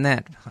something in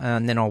that,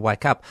 and then I'll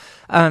wake up.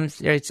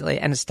 Seriously,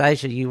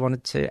 Anastasia, you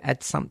wanted to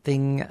add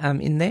something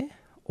in there?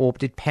 Or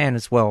did Pan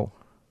as well?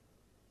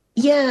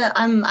 Yeah,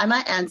 I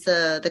might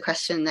answer the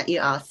question that you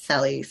asked,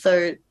 Sally.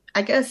 So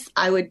I guess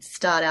I would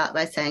start out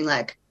by saying,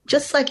 like,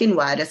 just like in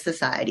wider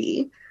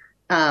society,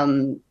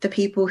 the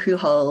people who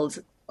hold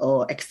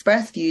or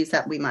express views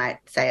that we might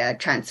say are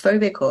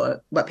transphobic,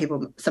 or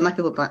some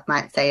people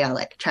might say are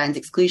like trans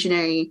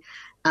exclusionary,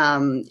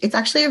 it's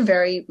actually a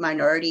very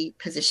minority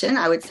position,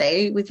 I would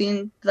say,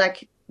 within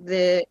like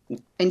the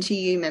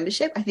NTU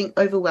membership. I think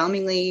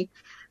overwhelmingly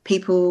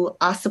people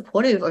are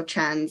supportive of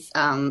trans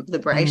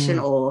liberation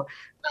or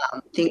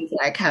things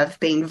like have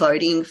been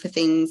voting for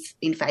things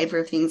in favour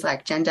of things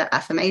like gender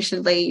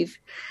affirmation leave.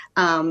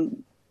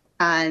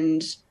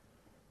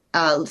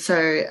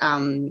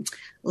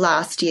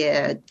 Last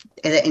year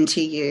at the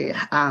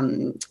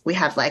NTU, we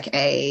have like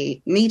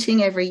a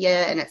meeting every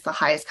year, and it's the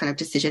highest kind of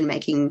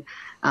decision-making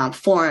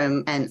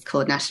forum, and it's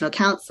called National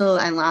Council.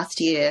 And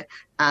last year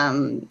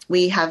in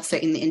the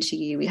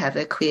NTU, we have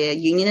a queer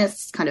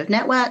unionists kind of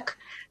network.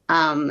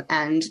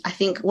 And I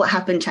think what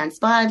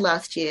transpired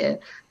last year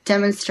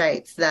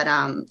demonstrates that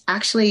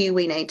actually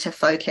we need to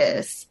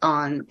focus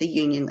on the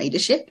union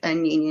leadership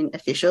and union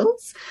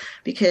officials,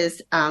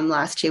 because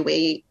last year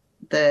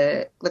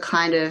the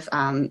kind of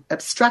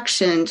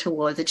obstruction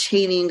towards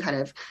achieving kind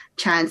of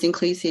trans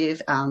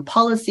inclusive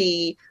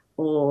policy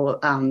or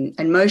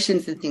and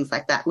motions and things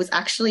like that was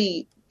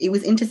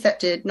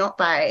intercepted not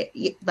by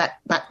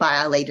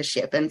our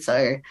leadership. And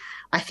so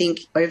I think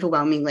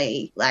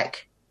overwhelmingly,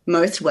 like,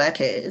 most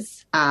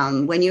workers,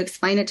 when you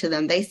explain it to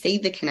them, they see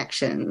the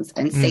connections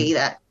and see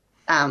that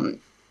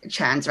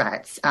trans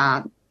rights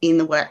in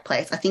the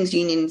workplace are things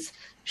unions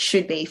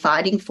should be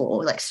fighting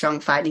for, like strong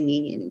fighting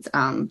unions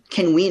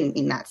can win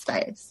in that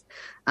space.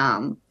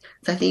 So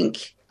I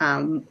think,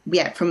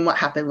 from what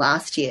happened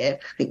last year,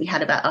 I think we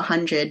had about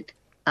 100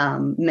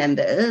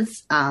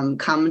 members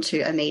come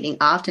to a meeting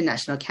after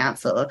National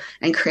Council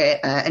and create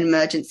an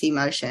emergency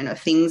motion of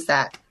things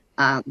that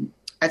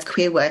as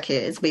queer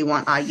workers, we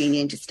want our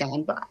union to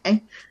stand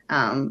by.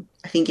 I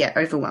think,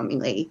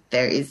 overwhelmingly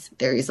there is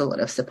a lot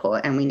of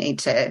support, and we need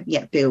to,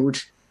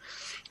 build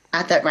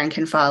at that rank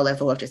and file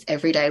level of just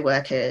everyday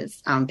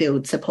workers,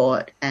 build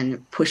support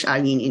and push our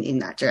union in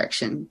that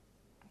direction.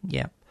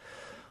 Yeah.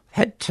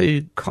 Had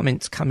 2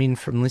 comments come in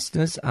from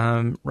listeners.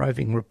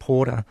 Roving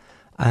Reporter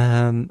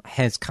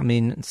has come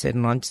in and said,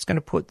 and I'm just going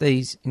to put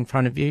these in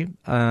front of you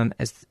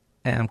as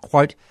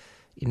quote,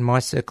 "In my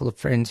circle of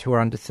friends who are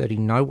under 30,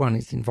 no one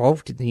is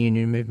involved in the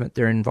union movement.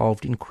 They're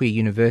involved in queer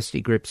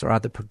university groups or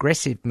other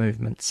progressive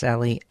movements."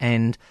 Sally,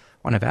 and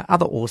one of our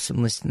other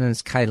awesome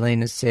listeners, Kayleen,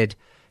 has said,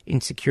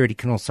 "Insecurity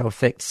can also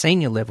affect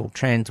senior-level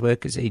trans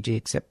workers, e.g.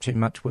 accept too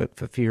much work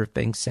for fear of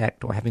being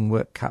sacked or having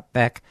work cut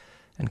back."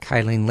 And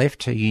Kayleen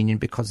left her union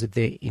because of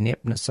their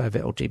ineptness over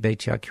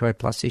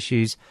LGBTIQA+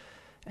 issues.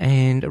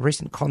 And a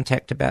recent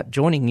contact about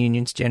joining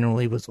unions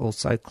generally was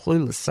also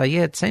clueless. So,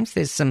 yeah, it seems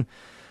there's some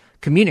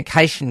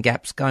communication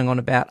gaps going on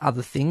about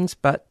other things,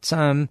 but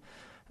why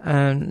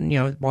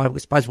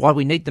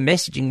we need the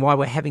messaging, why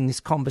we're having this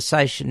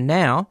conversation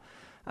now.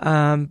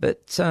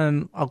 But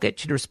I'll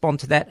get you to respond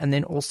to that, and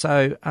then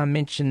also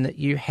mention that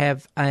you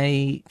have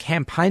a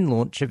campaign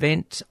launch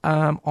event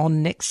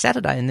on next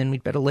Saturday, and then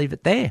we'd better leave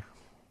it there.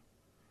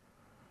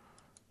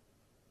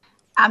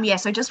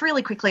 So just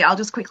really quickly, I'll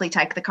just quickly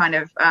take the kind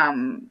of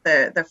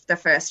the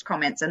first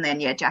comments, and then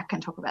Jack can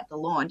talk about the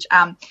launch.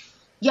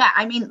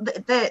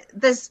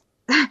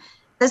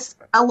 There's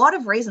a lot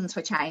of reasons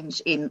for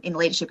change in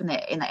leadership in the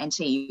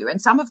NTU,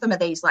 and some of them are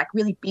these like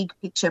really big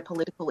picture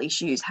political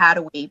issues. How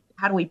do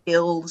we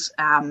build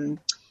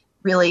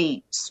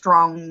really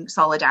strong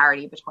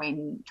solidarity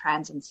between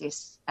trans and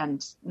cis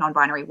and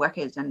non-binary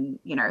workers, and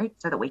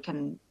so that we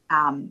can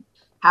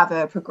have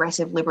a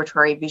progressive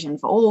liberatory vision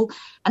for all.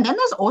 And then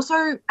there's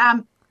also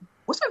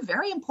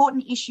very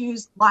important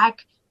issues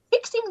like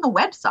fixing the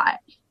website.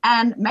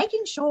 and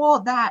making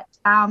sure that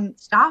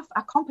staff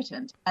are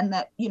competent and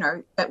that,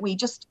 that we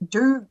just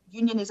do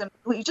unionism,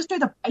 we just do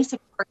the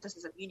basic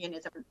processes of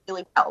unionism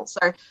really well.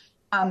 So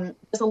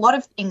there's a lot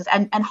of things,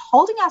 and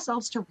holding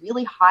ourselves to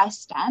really high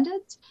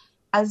standards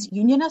as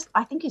unionists,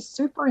 I think, is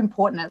super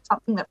important. It's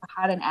something that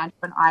Fahad and Andrew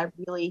and I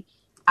really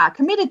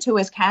committed to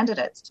as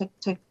candidates,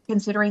 to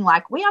considering,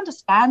 like, we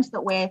understand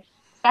that we're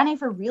standing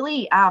for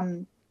really,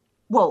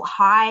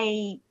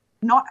 high,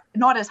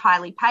 not as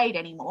highly paid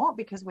anymore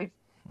because we've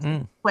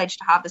pledged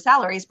to halve the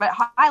salaries, but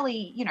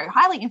highly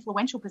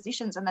influential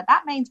positions, and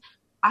that means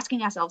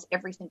asking ourselves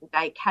every single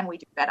day, can we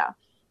do better?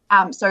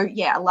 I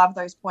love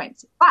those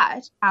points.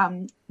 But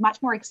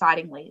much more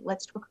excitingly,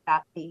 let's talk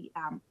about the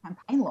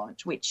campaign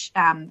launch, which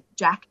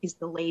Jack is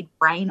the lead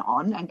brain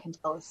on and can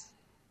tell us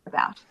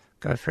about.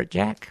 Go for it,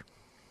 Jack.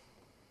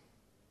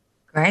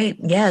 Great.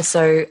 Yeah.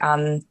 So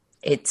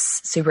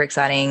it's super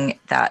exciting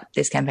that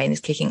this campaign is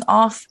kicking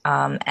off,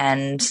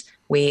 and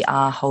we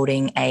are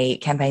holding a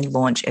campaign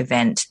launch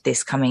event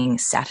this coming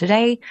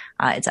Saturday.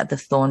 It's at the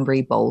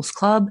Thornbury Bowls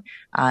Club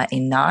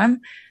in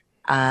Naarm.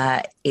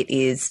 It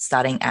is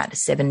starting at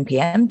 7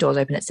 p.m. Doors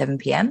open at 7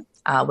 p.m.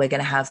 We're going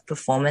to have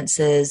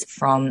performances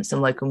from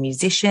some local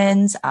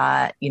musicians,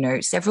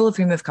 several of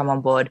whom have come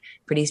on board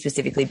pretty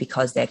specifically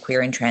because they're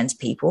queer and trans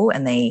people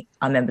and they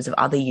are members of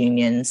other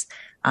unions,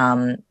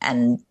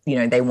 and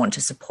they want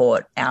to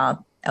support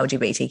our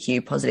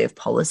LGBTQ positive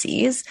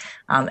policies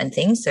and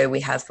things. So we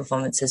have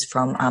performances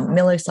from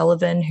Mill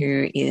O'Sullivan,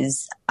 who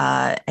is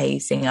a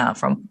singer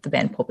from the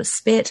band Porpoise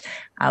Spit.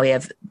 We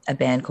have a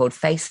band called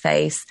Face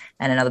Face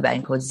and another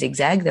band called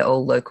Zigzag. They're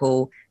all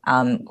local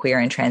queer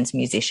and trans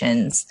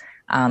musicians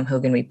who are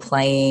going to be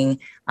playing,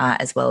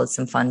 as well as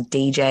some fun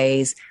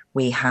DJs.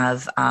 We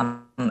have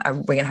we're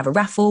going to have a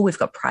raffle. We've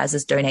got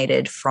prizes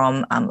donated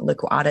from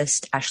local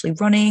artist Ashley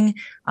Ronning,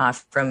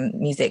 from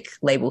music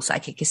label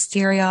Psychic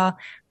Hysteria,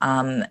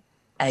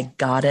 a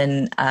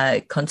garden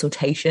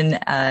consultation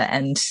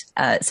and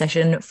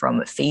session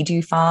from Feed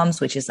You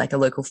Farms, which is like a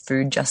local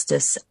food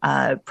justice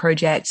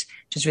project,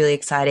 which is really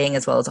exciting,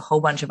 as well as a whole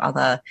bunch of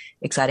other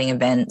exciting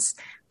events.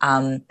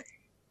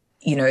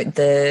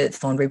 The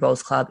Thornbury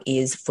Bowls Club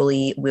is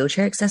fully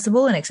wheelchair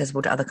accessible and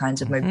accessible to other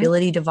kinds of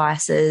mobility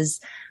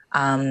devices.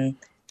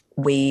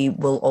 We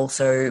will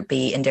also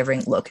be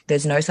endeavoring,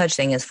 there's no such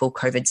thing as full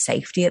COVID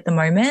safety at the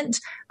moment.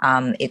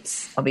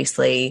 It's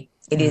obviously,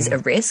 it is a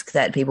risk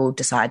that people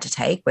decide to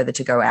take, whether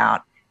to go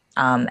out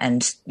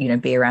and,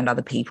 be around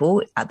other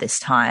people at this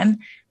time.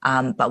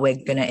 But we're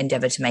going to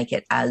endeavor to make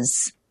it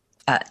as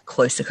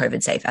close to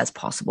COVID safe as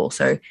possible.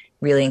 So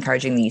really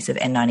encouraging the use of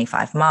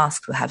N95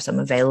 masks. We'll have some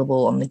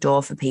available on the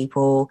door for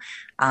people.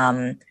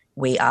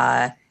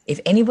 If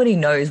anybody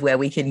knows where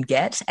we can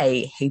get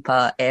a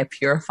HEPA air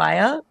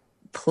purifier,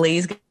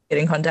 please get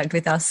in contact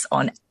with us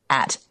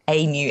at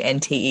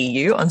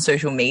 @ANewNTEU on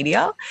social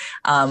media.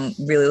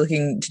 Really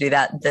looking to do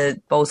that.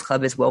 The Bowls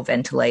Club is well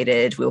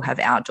ventilated. We'll have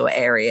outdoor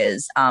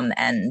areas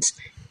and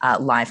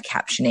live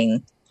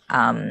captioning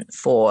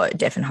for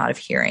deaf and hard of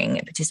hearing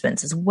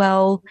participants as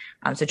well.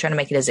 So trying to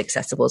make it as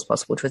accessible as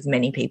possible to as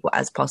many people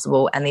as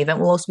possible. And the event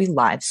will also be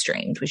live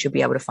streamed, which you'll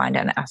be able to find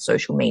out on our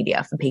social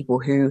media for people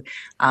who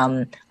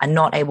are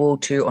not able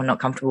to or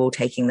not comfortable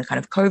taking the kind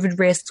of COVID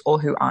risks, or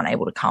who aren't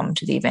able to come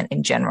to the event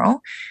in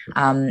general.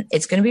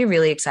 It's going to be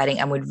really exciting,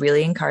 and would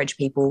really encourage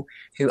people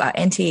who are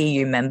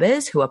NTEU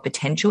members, who are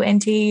potential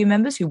NTEU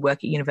members, who work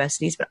at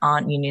universities but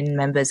aren't union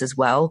members as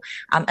well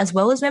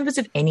as members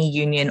of any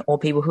union, or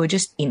people who are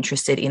just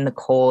interested in the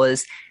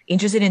cause,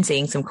 interested in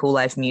seeing some cool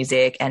live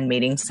music and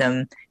meeting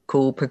some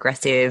cool,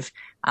 progressive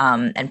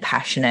and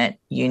passionate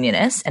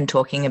unionists, and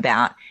talking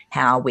about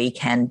how we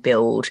can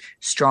build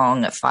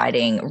strong,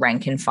 fighting,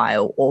 rank and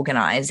file,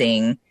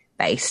 organising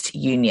based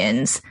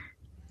unions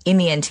in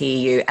the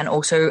NTEU, and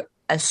also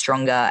a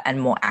stronger and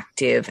more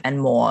active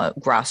and more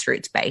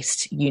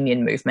grassroots-based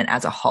union movement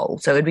as a whole.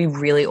 So it'd be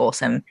really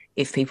awesome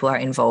if people are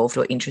involved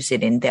or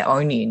interested in their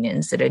own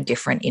unions that are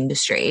different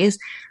industries,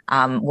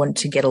 want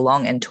to get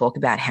along and talk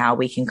about how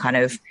we can kind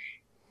of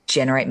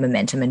generate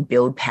momentum and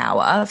build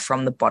power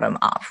from the bottom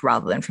up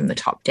rather than from the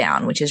top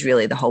down, which is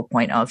really the whole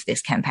point of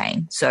this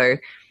campaign. So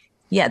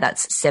yeah,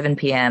 that's 7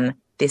 p.m.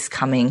 this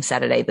coming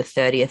Saturday, the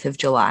 30th of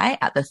July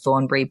at the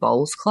Thornbury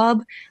Bowls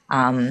Club.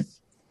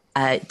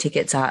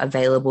 Tickets are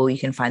available. You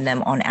can find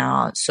them on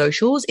our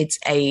socials. It's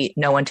a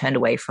no one turned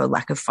away for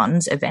lack of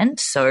funds event.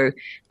 So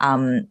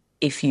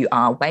if you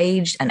are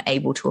waged and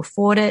able to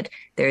afford it,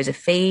 there is a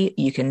fee.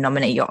 You can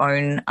nominate your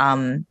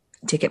own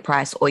ticket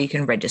price, or you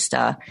can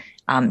register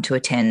to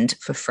attend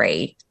for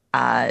free.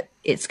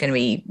 It's going to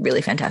be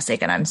really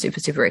fantastic, and I'm super,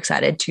 super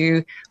excited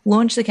to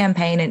launch the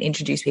campaign and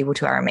introduce people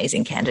to our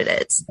amazing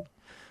candidates.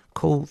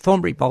 Cool.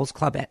 Thornbury Bowls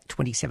Club at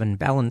 27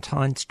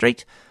 Ballantyne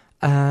Street.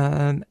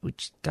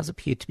 Which does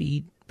appear to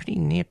be pretty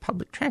near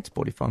public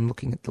transport, if I'm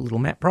looking at the little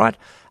map right.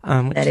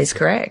 That is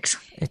correct.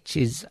 Which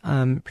is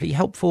pretty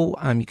helpful.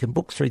 You can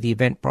book through the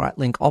Eventbrite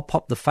link. I'll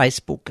pop the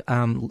Facebook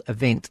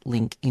event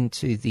link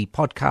into the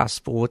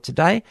podcast for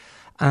today.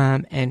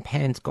 And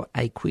Pan's got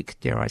a quick,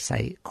 dare I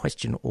say,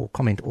 question or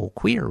comment or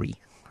query.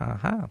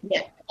 Aha.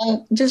 Yeah.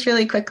 Just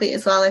really quickly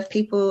as well, if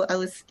people,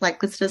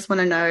 listeners want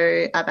to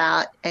know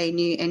about a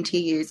new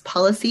NTU's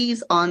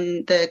policies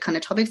on the kind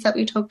of topics that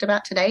we talked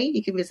about today,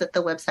 you can visit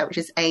the website, which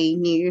is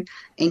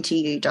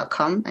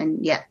anewNTU.com.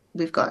 And yeah,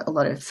 we've got a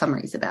lot of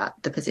summaries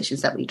about the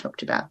positions that we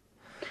talked about.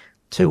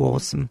 Too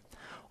awesome.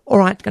 All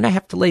right, going to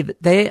have to leave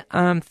it there.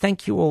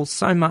 Thank you all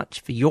so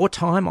much for your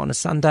time on a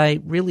Sunday.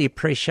 Really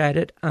appreciate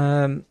it.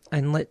 And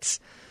let's,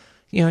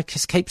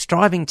 just keep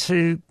striving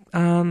to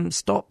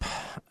stop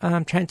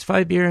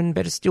transphobia and,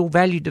 better still,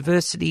 value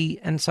diversity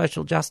and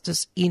social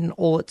justice in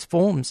all its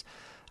forms.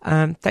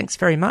 Thanks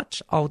very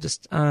much. I'll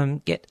just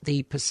get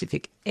the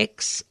Pacific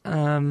X.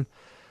 Actually,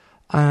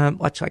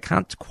 I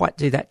can't quite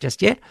do that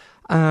just yet.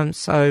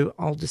 So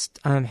I'll just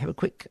have a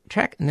quick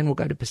track and then we'll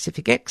go to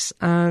Pacific X.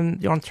 You're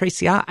on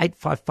 3CR,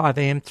 855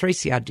 AM,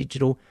 3CR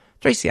Digital,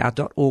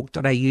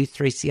 3cr.org.au,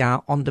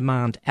 3CR On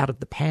Demand, Out of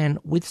the Pan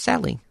with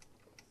Sally.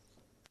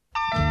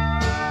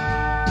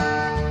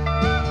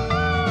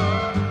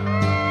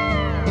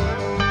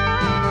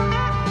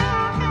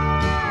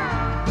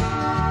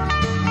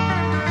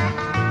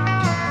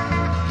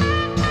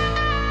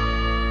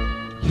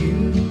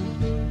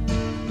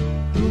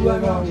 Who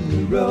are on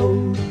the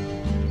road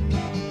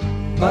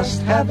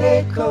must have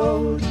a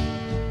code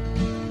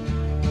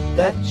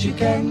that you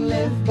can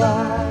live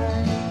by,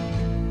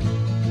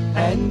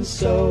 and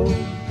so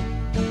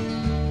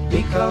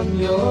become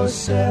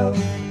yourself,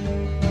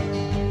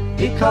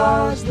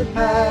 because the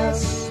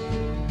past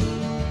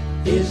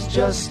is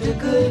just a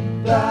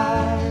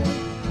goodbye.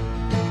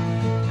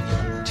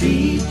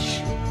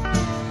 Teach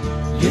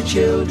your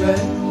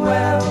children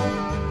well,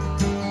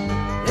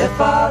 their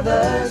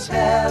father's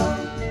hell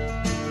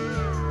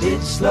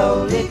did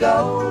slowly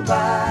go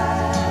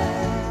by,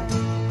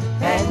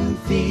 and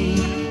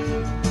feed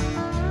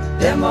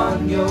them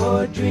on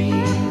your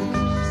dreams,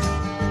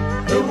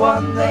 the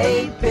one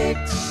they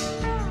picked,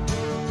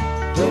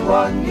 the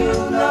one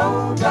you'll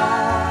know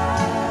by.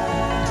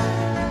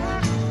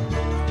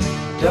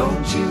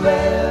 Don't you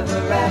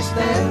ever ask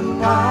them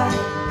why,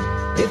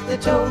 if they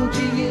told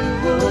you you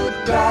would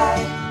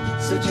cry,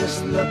 so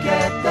just look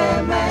at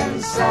them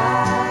and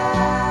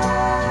sigh.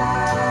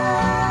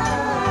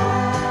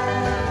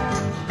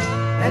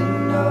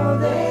 And know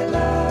they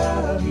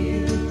love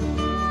you.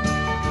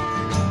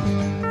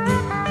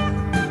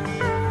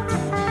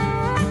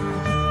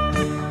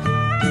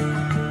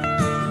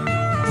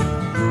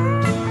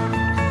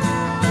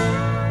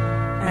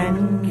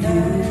 And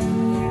you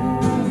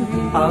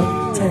of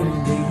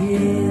tender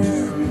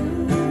years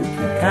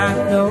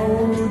can't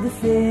know the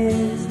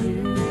fears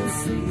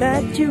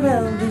that your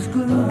elders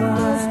grew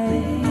by,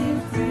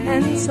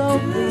 and so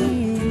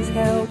please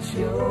help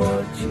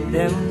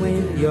them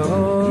with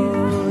your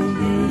youth.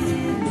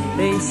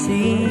 They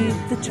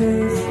seek the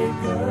truth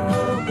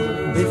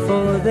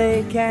before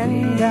they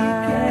can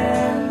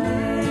die.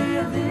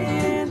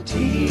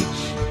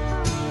 Teach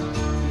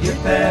your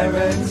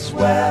parents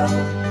well,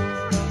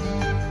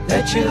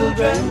 their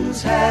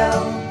children's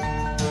hell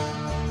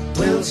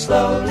will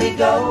slowly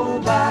go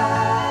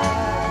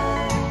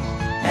by,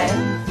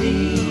 and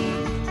feed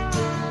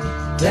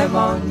them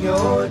on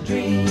your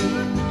dreams,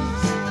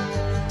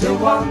 the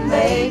one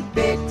they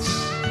picked,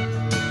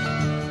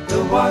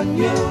 the one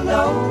you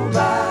know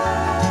by.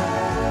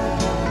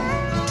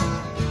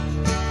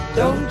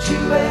 Don't you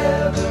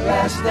ever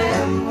ask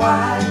them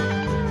why,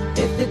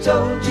 if they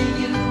told you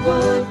you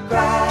would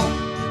cry,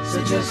 so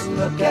just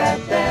look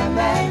at them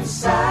and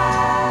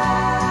sigh.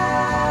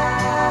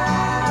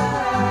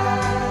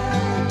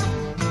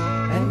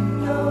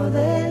 And know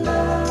they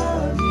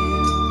love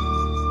you.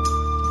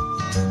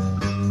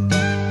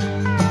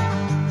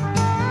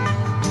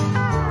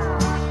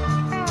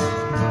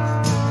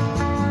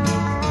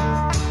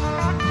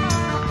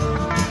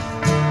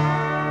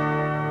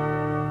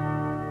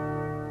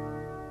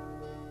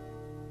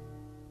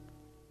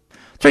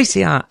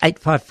 CR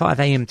 855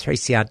 AM,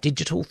 3CR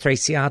Digital,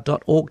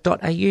 3cr.org.au,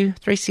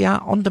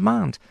 3CR On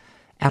Demand,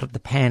 Out of the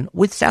Pan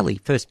with Sally,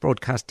 first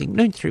broadcasting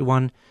noon through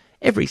 1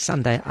 every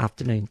Sunday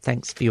afternoon.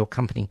 Thanks for your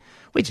company.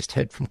 We just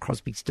heard from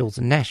Crosby, Stills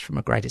and Nash from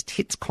a Greatest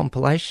Hits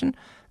compilation,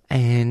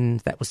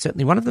 and that was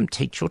certainly one of them,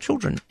 Teach Your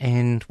Children.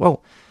 And,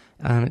 well,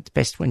 it's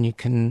best when you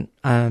can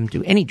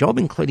do any job,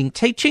 including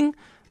teaching,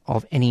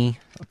 of any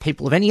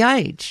people of any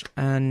age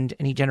and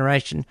any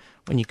generation,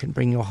 when you can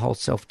bring your whole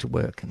self to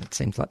work. And it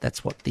seems like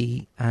that's what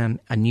the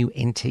a new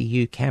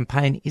NTU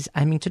campaign is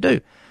aiming to do.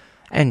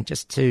 And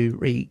just to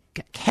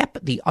recap,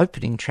 the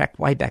opening track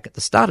way back at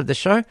the start of the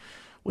show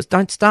was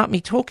Don't Start Me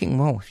Talking.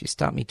 Well, if you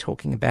start me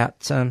talking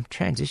about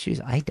trans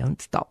issues, I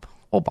don't stop,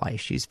 or bi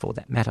issues for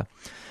that matter.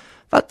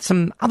 But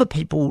some other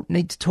people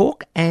need to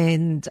talk,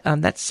 and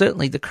that's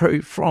certainly the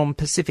crew from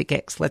Pacific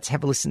X. Let's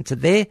have a listen to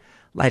their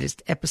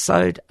latest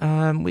episode,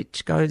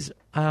 which goes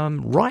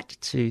right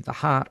to the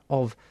heart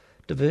of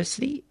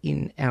diversity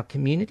in our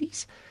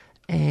communities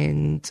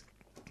and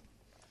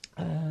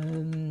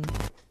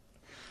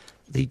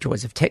the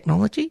joys of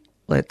technology.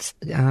 Let's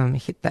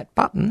hit that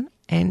button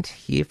and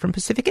hear from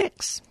Pacific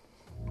X.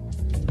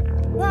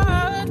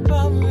 Why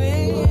from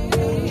me?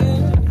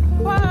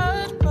 Why?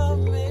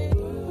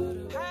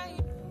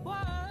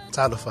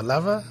 Talofa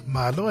lava,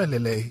 mahaloa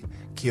lelei,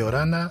 kia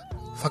orana,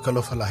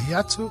 whakalofa lahi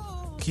atu,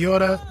 kia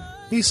ora,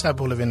 Nisa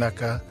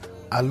Bulavinaka,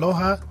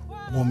 aloha,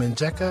 woman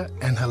jacka,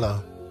 and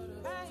hello.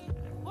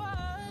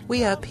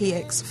 We are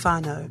PX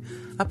Whānau,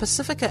 a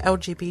Pacifica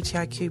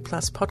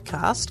LGBTIQ+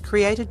 podcast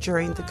created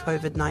during the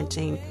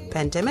COVID-19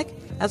 pandemic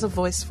as a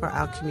voice for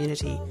our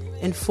community,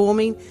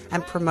 informing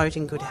and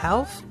promoting good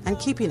health and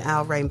keeping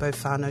our rainbow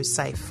whānau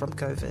safe from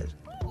COVID.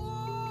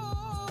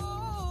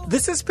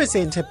 This is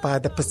presented by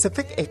the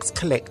Pacific X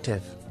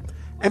Collective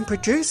and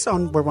produced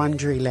on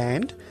Wurundjeri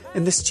land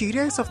in the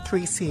studios of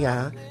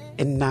 3CR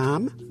in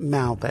Naarm,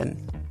 Melbourne.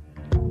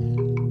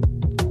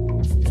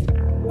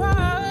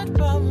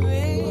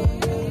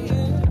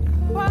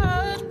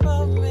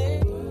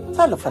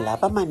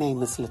 Falafalaba, my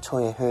name is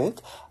Latoya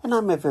Hurd, and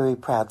I'm a very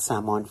proud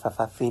Samoan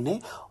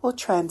whawhawhine or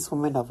trans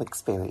woman of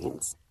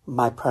experience.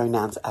 My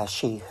pronouns are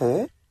she,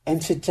 her, and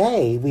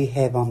today we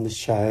have on the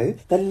show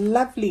the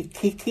lovely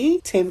Kiki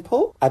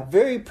Temple, a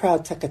very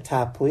proud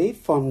takatapui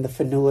from the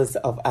whanuas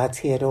of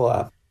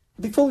Aotearoa.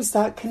 Before we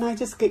start, can I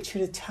just get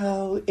you to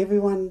tell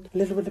everyone a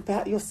little bit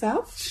about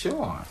yourself?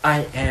 Sure.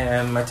 I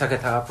am a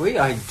takatapui.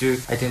 I do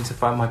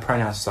identify my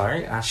pronouns,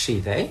 she,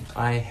 they.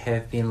 I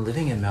have been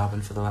living in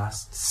Melbourne for the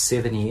last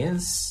 7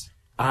 years.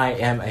 I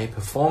am a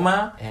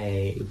performer,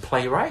 a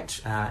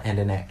playwright, and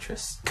an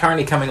actress.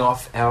 Currently coming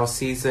off our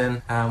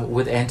season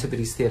with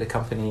Antipodes Theatre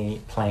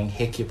Company playing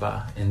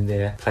Hecuba in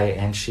their play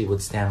And She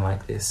Would Stand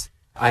Like This.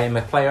 I am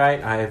a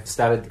playwright. I've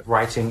started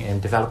writing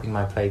and developing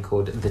my play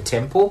called The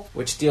Temple,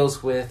 which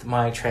deals with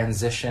my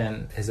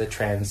transition as a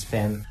trans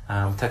femme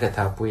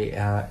takatapui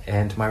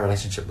and my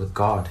relationship with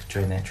God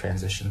during that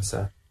transition.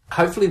 So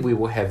hopefully we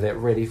will have that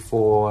ready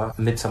for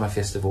Midsummer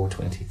Festival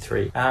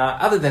 23.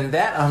 Other than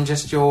that, I'm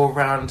just your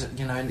round,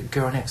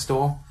 girl next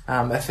door,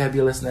 a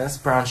fabulous nurse,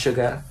 brown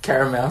sugar,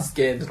 caramel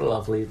skinned,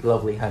 lovely,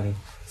 lovely honey.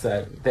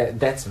 So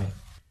that's me.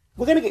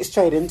 We're going to get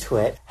straight into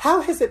it.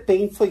 How has it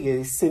been for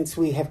you since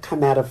we have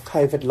come out of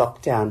COVID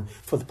lockdown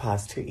for the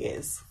past 2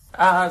 years?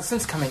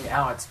 Since coming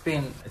out, it's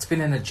been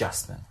an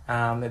adjustment.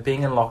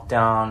 Being in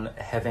lockdown,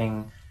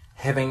 having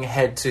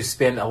had to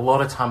spend a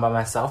lot of time by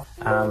myself,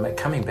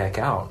 coming back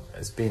out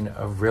has been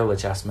a real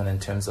adjustment in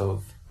terms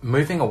of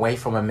moving away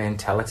from a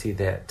mentality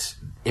that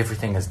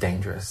everything is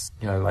dangerous.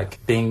 Like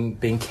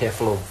being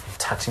careful of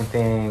touching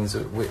things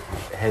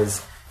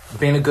has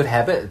been a good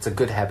habit. It's a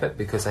good habit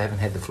because I haven't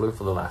had the flu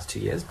for the last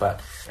 2 years,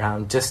 but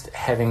just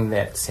having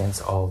that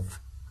sense of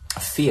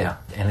fear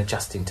and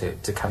adjusting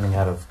to coming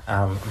out of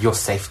your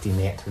safety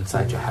net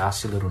inside your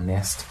house, your little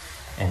nest,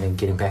 and then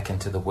getting back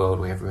into the world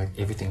where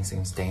everything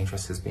seems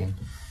dangerous has been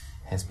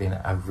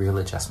a real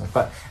adjustment.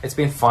 But it's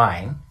been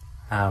fine,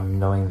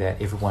 knowing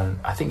that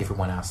I think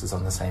everyone else is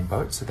on the same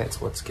boat, so that's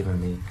what's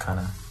given me kind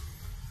of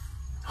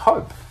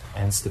hope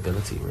and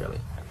stability, really.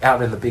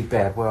 Out in the big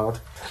bad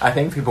world, I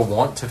think people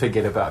want to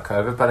forget about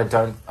COVID, but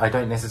I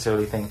don't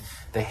necessarily think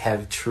they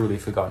have truly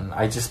forgotten.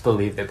 I just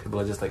believe that people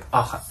are just like,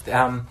 what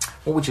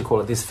would you call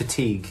it? There's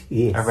fatigue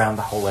around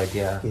the whole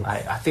idea.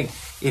 Yes. I think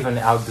even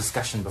our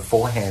discussion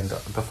before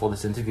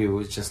this interview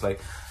was just like,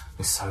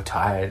 we're so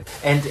tired,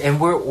 and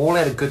we're all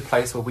at a good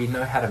place where we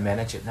know how to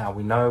manage it now.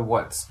 We know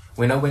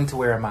when to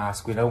wear a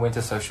mask. We know when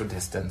to social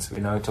distance.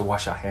 We know to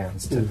wash our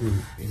hands, to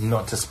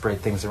not to spread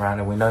things around,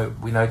 and we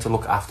know to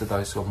look after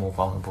those who are more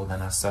vulnerable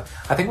than us. So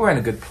I think we're in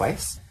a good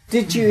place.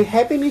 Did you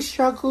have any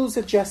struggles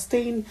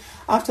adjusting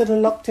after the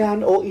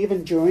lockdown or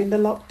even during the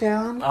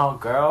lockdown? Oh,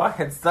 girl, I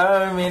had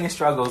so many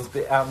struggles.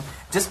 But,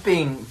 just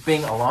being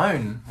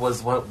alone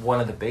was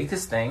one of the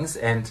biggest things,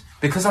 and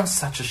because I'm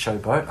such a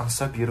showboat, I'm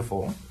so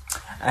beautiful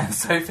and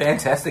so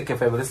fantastic and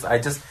fabulous. I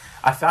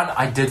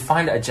did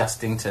find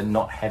adjusting to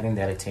not having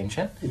that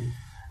attention,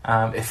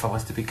 if I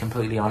was to be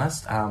completely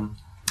honest.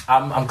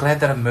 I'm glad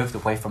that I've moved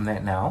away from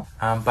that now,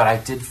 but I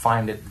did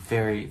find it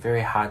very,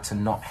 very hard to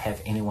not have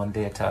anyone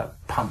there to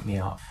pump me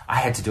up. I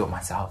had to do it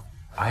myself.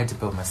 I had to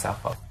build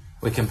myself up.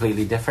 We're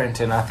completely different,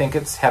 and I think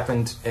it's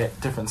happened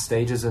at different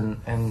stages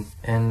in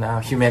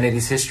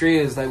humanity's history,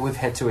 is that we've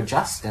had to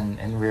adjust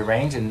and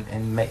rearrange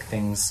and make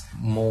things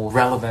more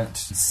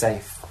relevant and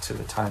safe to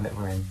the time that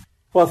we're in.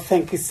 Well,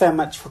 thank you so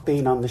much for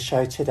being on the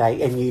show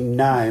today, and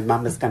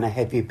Mama's going to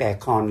have you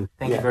back on.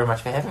 Thank you very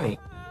much for having me.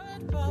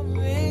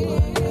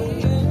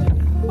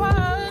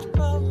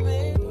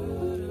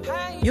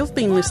 You've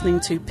been listening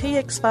to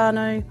PX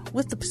Whānau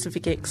with the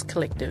Pacific X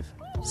Collective,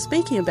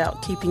 speaking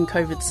about keeping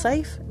COVID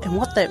safe and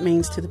what that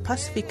means to the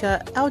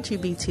Pacifica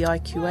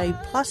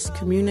LGBTIQA+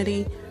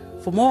 community.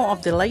 For more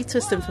of the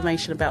latest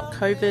information about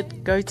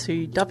COVID, go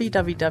to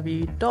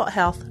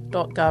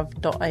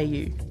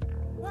www.health.gov.au.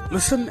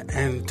 Listen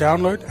and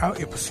download our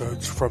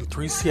episodes from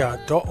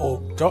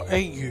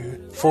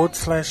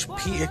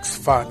 3cr.org.au/PX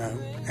Whānau.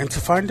 And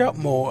to find out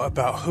more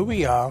about who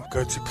we are,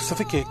 go to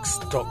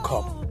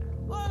pacificx.com.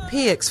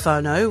 PX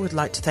Whānau would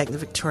like to thank the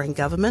Victorian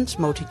Government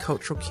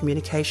Multicultural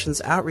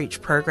Communications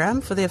Outreach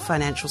Program for their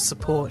financial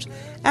support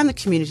and the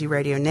Community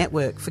Radio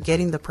Network for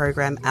getting the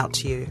program out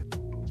to you.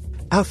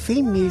 Our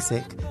theme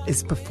music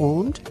is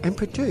performed and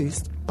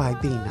produced by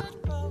Bina.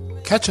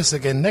 Catch us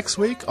again next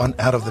week on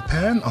Out of the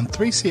Pan on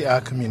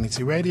 3CR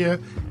Community Radio,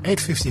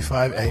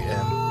 8:55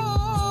 a.m.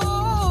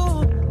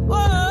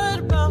 What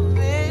about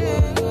me?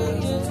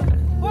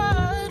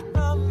 What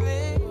about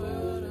me?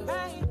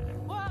 Hey,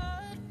 what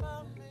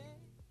about me?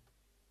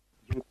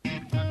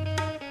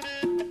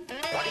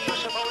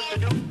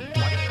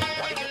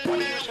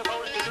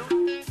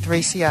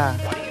 3CR.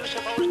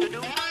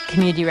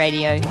 Community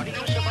Radio.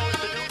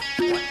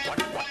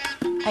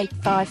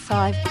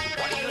 855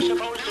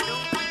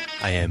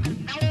 AM.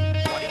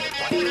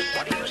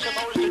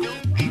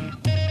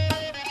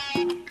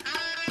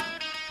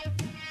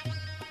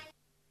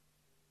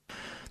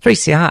 Three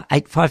CR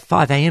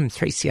 855 AM,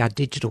 3CR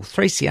Digital,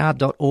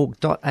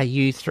 3cr.org.au,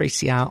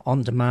 3CR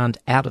On Demand,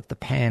 Out of the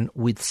Pan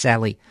with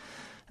Sally.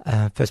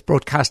 First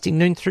broadcasting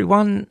noon through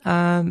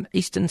 1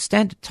 Eastern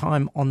Standard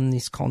Time on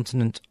this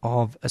continent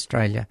of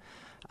Australia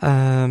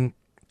every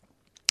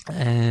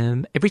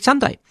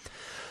Sunday.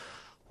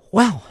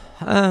 Well,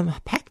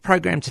 packed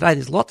program today.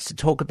 There's lots to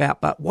talk about,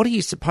 but what are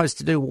you supposed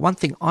to do? Well, one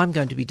thing I'm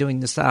going to be doing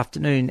this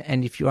afternoon,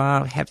 and if you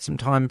have some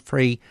time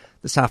free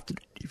this afternoon,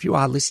 if you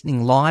are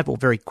listening live or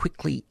very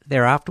quickly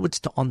thereafterwards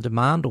to On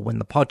Demand or when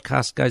the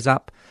podcast goes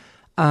up,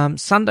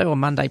 Sunday or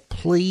Monday,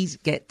 please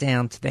get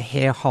down to the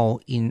Hair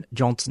Hole in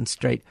Johnson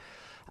Street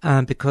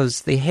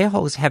because the Hair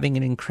Hole is having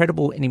an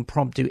incredible and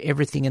impromptu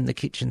everything in the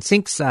kitchen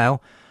sink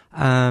sale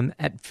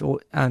at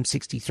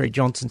 63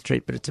 Johnson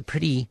Street, but it's a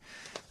pretty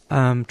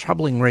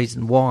troubling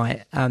reason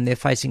why. They're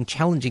facing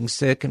challenging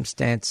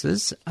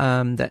circumstances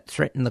that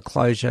threaten the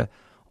closure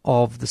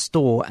of the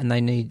store, and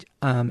they need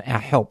our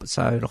help,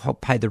 so to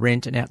help pay the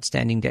rent and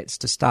outstanding debts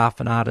to staff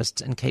and artists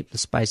and keep the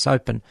space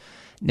open.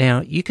 Now,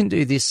 you can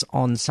do this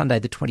on Sunday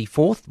the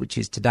 24th, which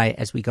is today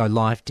as we go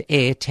live to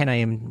air, 10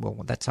 a.m, well,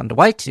 that's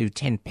underway, to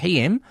 10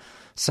 p.m.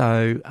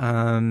 So,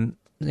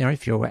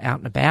 if you're out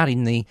and about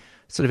in the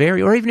sort of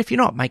area, or even if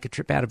you're not, make a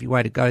trip out of your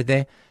way to go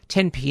there,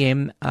 10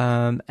 p.m,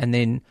 and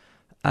then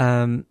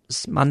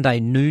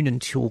Monday noon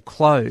until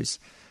close.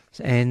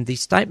 And the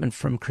statement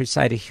from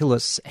Crusader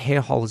Hillis,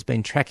 Hair Hole has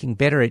been tracking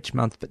better each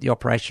month, but the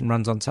operation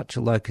runs on such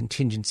a low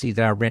contingency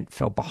that our rent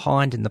fell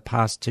behind in the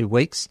past 2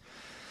 weeks.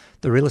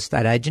 The real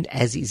estate agent,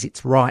 as is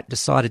its right,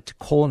 decided to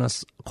call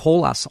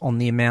us on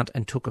the amount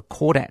and took a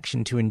court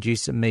action to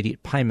induce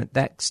immediate payment.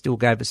 That still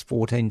gave us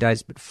 14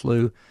 days, but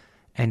flu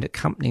and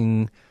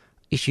accompanying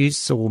issues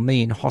saw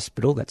me in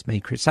hospital, that's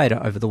me,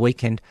 Crusader, over the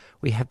weekend.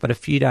 We have but a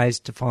few days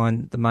to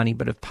find the money,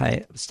 but have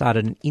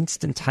started an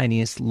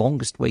instantaneous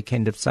longest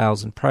weekend of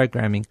sales and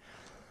programming.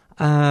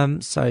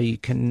 So you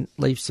can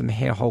leave some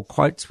Hair Hole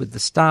quotes with the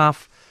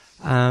staff.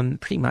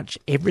 Pretty much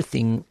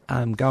everything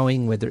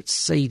going, whether it's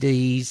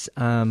CDs,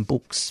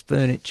 books,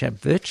 furniture,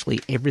 virtually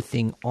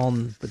everything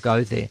on the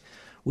go there,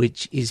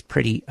 which is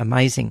pretty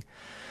amazing.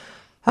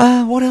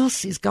 What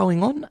else is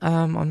going on?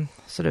 I'm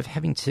sort of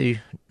having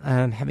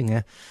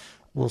a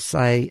we'll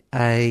say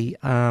a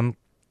bit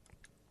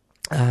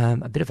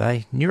of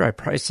a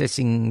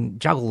neuroprocessing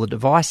juggle of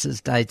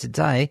devices day to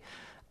day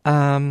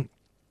to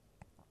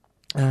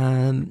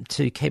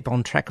keep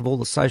on track of all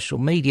the social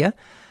media.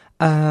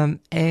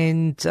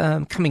 And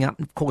coming up,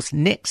 of course,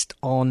 next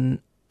on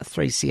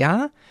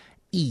 3CR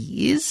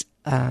is,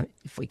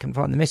 if we can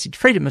find the message,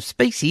 Freedom of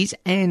Species,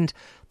 and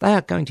they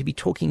are going to be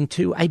talking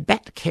to a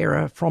bat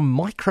carer from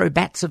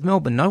Microbats of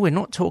Melbourne. No, we're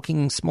not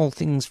talking small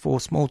things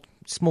for small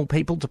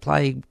people to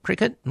play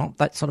cricket, not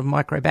that sort of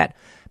microbat.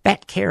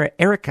 Bat carer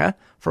Erica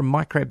from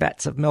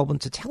Microbats of Melbourne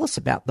to tell us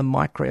about the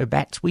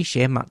microbats we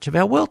share much of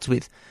our worlds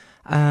with.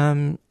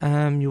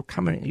 You'll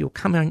come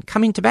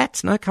into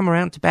bats? No, come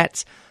around to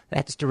bats.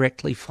 That's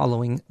directly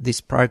following this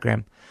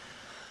program.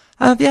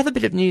 The other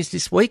bit of news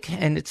this week,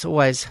 and it's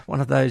always one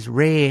of those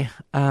rare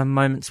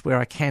moments where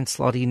I can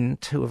slot in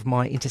two of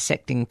my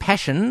intersecting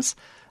passions,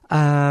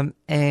 and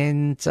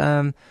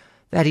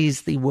that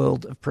is the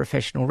world of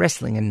professional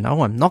wrestling. And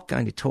no, I'm not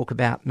going to talk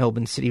about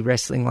Melbourne City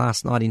Wrestling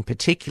last night, in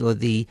particular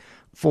the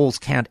Falls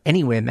Count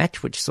Anywhere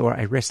match, which saw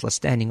a wrestler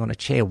standing on a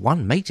chair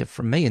 1 metre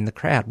from me in the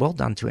crowd. Well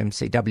done to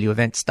MCW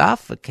event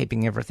staff for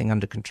keeping everything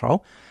under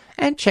control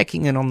and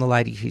checking in on the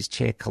lady whose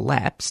chair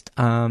collapsed,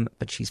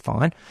 but she's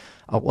fine.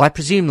 Oh, well, I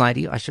presume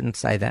lady, I shouldn't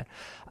say that.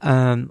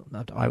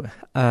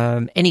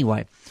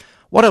 Anyway,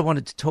 what I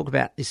wanted to talk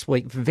about this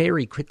week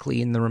very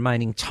quickly in the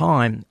remaining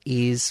time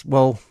is,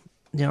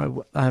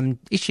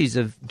 issues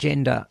of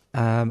gender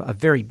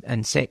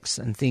and sex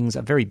and things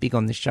are very big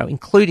on this show,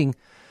 including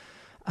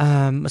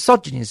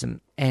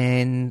misogynism.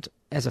 And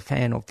as a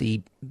fan of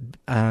the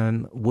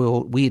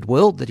weird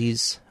world that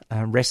is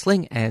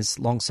wrestling, as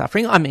long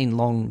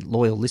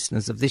loyal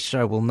listeners of this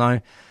show will know,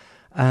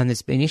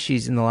 there's been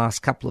issues in the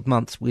last couple of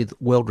months with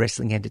World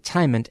Wrestling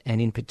Entertainment,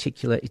 and in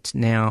particular its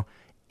now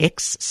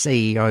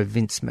ex-CEO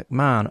Vince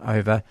McMahon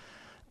over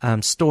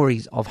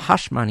stories of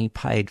hush money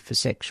paid for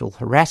sexual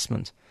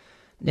harassment.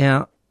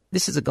 Now,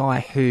 this is a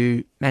guy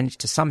who managed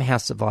to somehow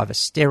survive a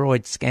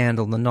steroid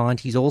scandal in the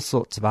 90s, all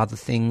sorts of other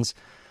things.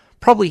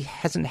 Probably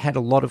hasn't had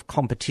a lot of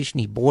competition.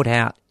 He bought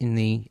out in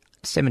the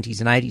 70s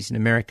and 80s in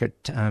America.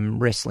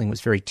 Wrestling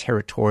was very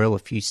territorial. A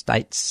few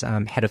states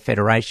had a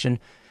federation,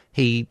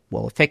 He,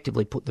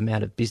 effectively put them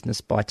out of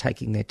business by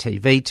taking their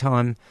TV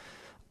time.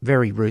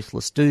 Very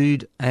ruthless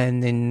dude.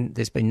 And then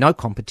there's been no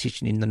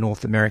competition in the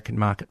North American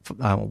market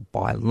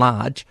by and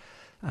large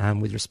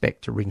with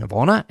respect to Ring of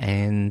Honor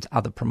and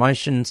other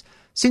promotions.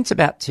 Since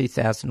about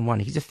 2001,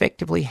 he's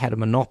effectively had a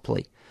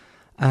monopoly.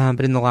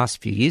 But in the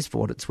last few years, for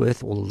what it's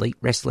worth, All Elite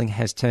Wrestling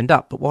has turned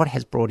up. But what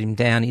has brought him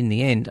down in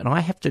the end, and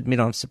I have to admit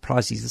I'm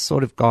surprised, he's the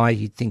sort of guy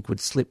you'd think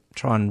would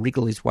try and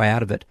wriggle his way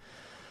out of it.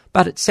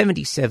 But at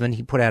 77,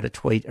 he put out a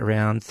tweet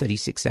around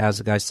 36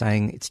 hours ago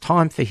saying it's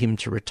time for him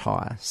to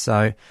retire.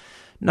 So,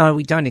 no,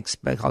 we don't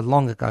expect... I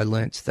long ago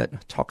learnt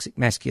that toxic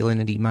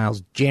masculinity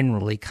males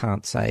generally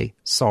can't say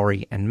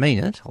sorry and mean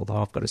it,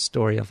 although I've got a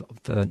story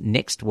for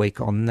next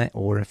week on that,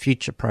 or a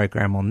future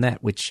program on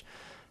that, which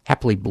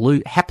happily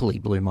blew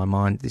my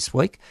mind this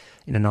week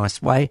in a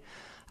nice way.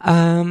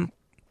 And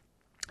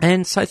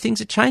so things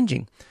are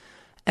changing.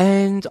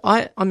 And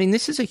I mean,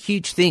 this is a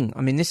huge thing.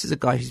 I mean, this is a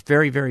guy who's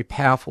very, very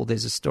powerful.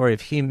 There's a story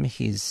of him,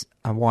 his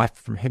wife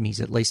from whom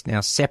he's at least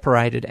now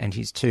separated, and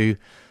his 2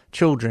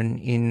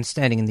 children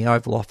standing in the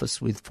Oval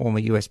Office with former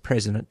US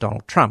President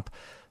Donald Trump.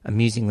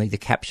 Amusingly, the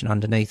caption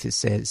underneath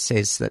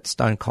says that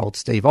Stone Cold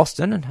Steve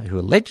Austin, who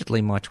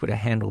allegedly my Twitter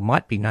handle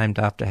might be named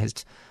after, has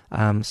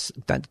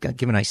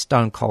given a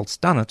Stone Cold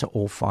Stunner to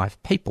all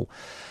 5 people.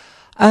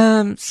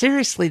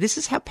 Seriously, this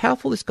is how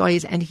powerful this guy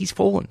is, and he's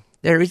fallen.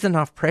 There is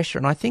enough pressure,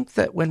 and I think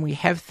that when we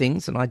have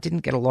things, and I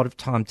didn't get a lot of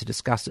time to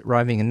discuss it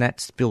roaming, and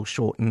that's Bill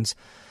Shorten's,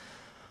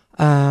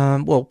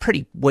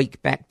 pretty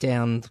weak back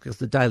down because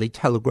the Daily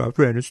Telegraph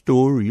ran a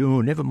story.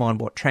 Oh, never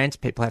mind what trans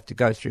people have to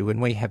go through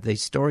when we have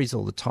these stories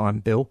all the time,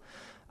 Bill.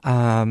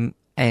 Back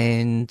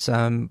down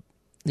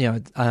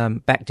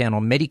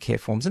on Medicare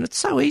forms. And it's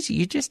so easy.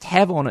 You just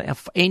have on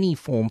any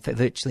form for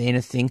virtually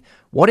anything,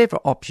 whatever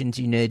options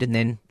you need, and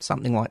then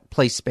something like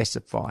please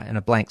specify and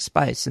a blank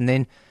space. And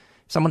then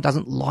if someone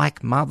doesn't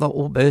like mother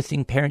or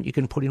birthing parent, you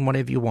can put in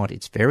whatever you want.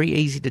 It's very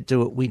easy to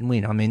do it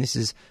win-win. I mean, this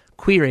is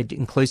queer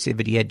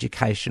inclusivity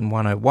education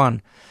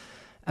 101.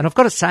 And I've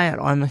got to say it,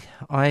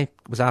 I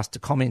was asked to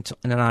comment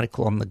in an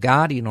article on The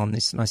Guardian on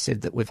this, and I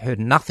said that we've heard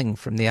nothing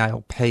from the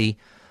ALP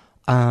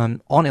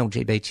on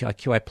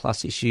LGBTIQA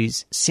plus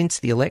issues since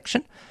the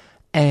election,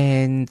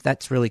 and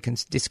that's really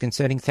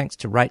disconcerting. Thanks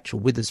to Rachel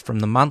Withers from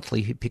The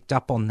Monthly, who picked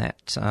up on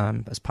that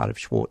as part of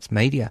Schwartz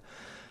Media.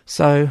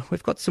 So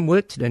we've got some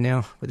work to do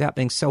now. Without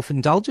being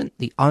self-indulgent,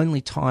 the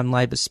only time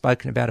Labor's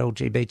spoken about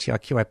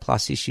LGBTIQA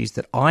plus issues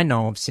that I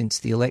know of since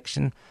the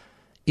election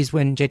is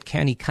when Jed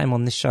County came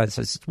on this show.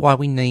 So this is why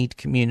we need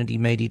community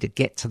media to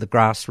get to the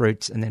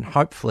grassroots and then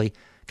hopefully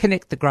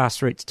connect the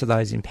grassroots to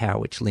those in power,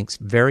 which links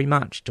very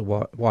much to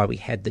why we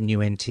had the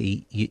new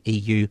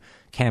anti-EU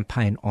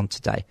campaign on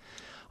today.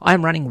 I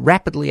am running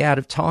rapidly out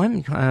of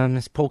time.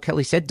 As Paul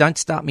Kelly said, don't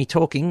start me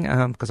talking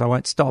because I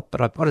won't stop,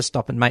 but I've got to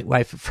stop and make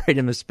way for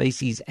Freedom of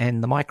Species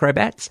and the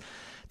Microbats.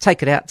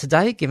 Take it out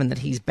today, given that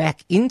he's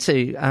back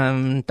into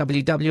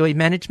WWE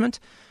management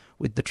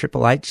with the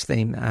Triple H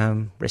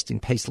theme. Rest in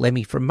peace,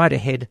 Lemmy from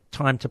Motorhead.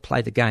 Time to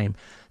play the game.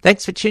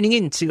 Thanks for tuning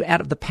in to Out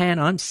of the Pan.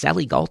 I'm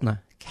Sally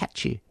Goldner.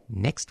 Catch you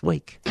next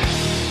week.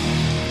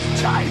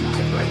 Time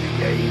to play the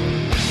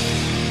game.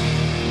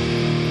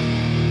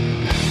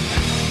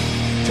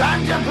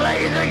 Time to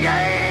play the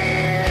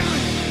game!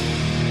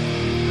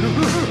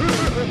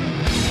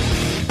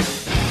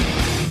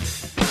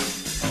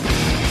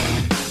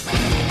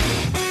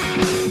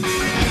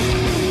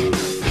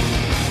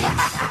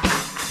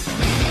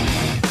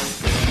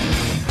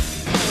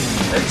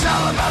 It's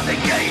all about the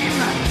game,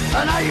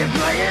 and how you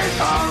play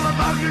it. All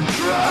about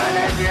control, and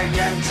if you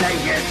can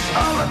take it.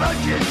 All about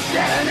your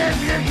debt, and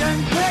if you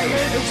can pay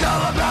it. It's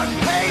all about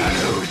pain, and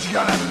who's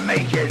gonna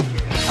make it?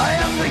 I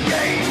am the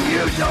game, you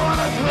don't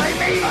wanna play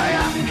me. I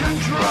am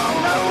control,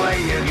 no way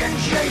you can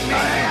shake me.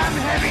 I am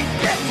heavy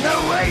debt, no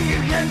way you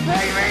can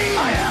pay me.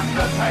 I am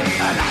the pain,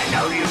 and I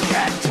know you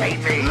can't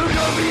take me. Look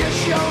over your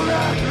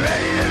shoulder,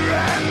 ready to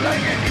run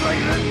like a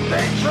Cleveland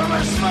bench from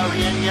a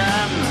smoking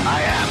gun.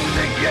 I am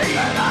the game,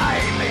 and I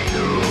may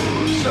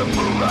lose. So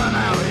move on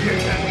out, you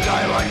can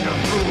die like a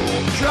fool.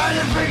 Try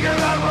to figure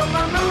out what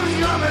my move's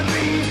gonna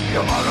be.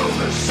 Come on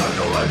over,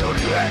 sucker, why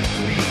don't you ask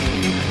me?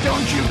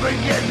 Don't you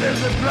forget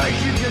there's a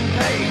price you can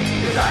pay.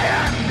 'Cause I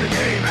am the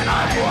game and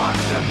I want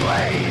to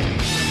play.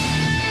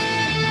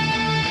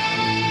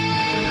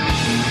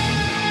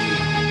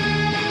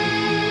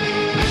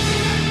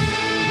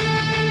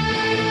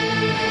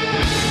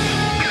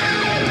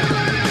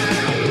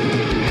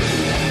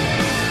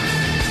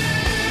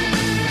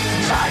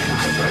 Time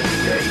to play the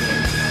game.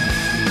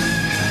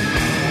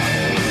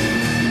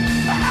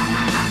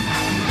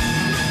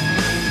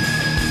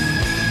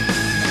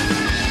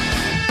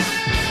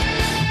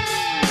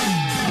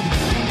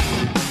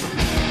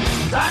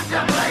 Time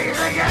to play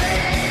the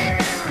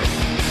game!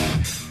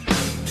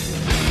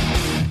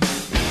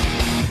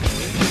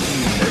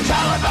 It's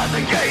all about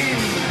the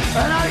game,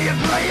 and how you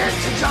play it.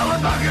 It's all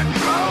about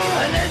control,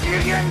 and if you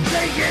can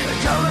take it.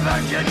 It's all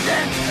about your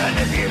debt, and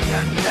if you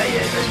can pay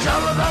it. It's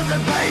all about the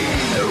pain.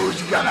 Who's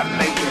gonna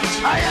make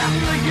it? I am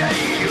the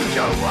game. You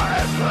don't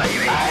wanna play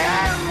me. I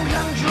am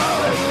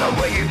There's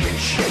no way you can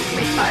shake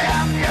me. I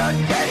am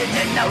your daddy,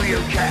 and no you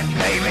can't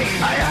pay me.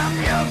 I am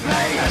your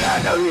pain, and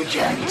I know you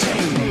can't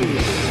take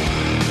me.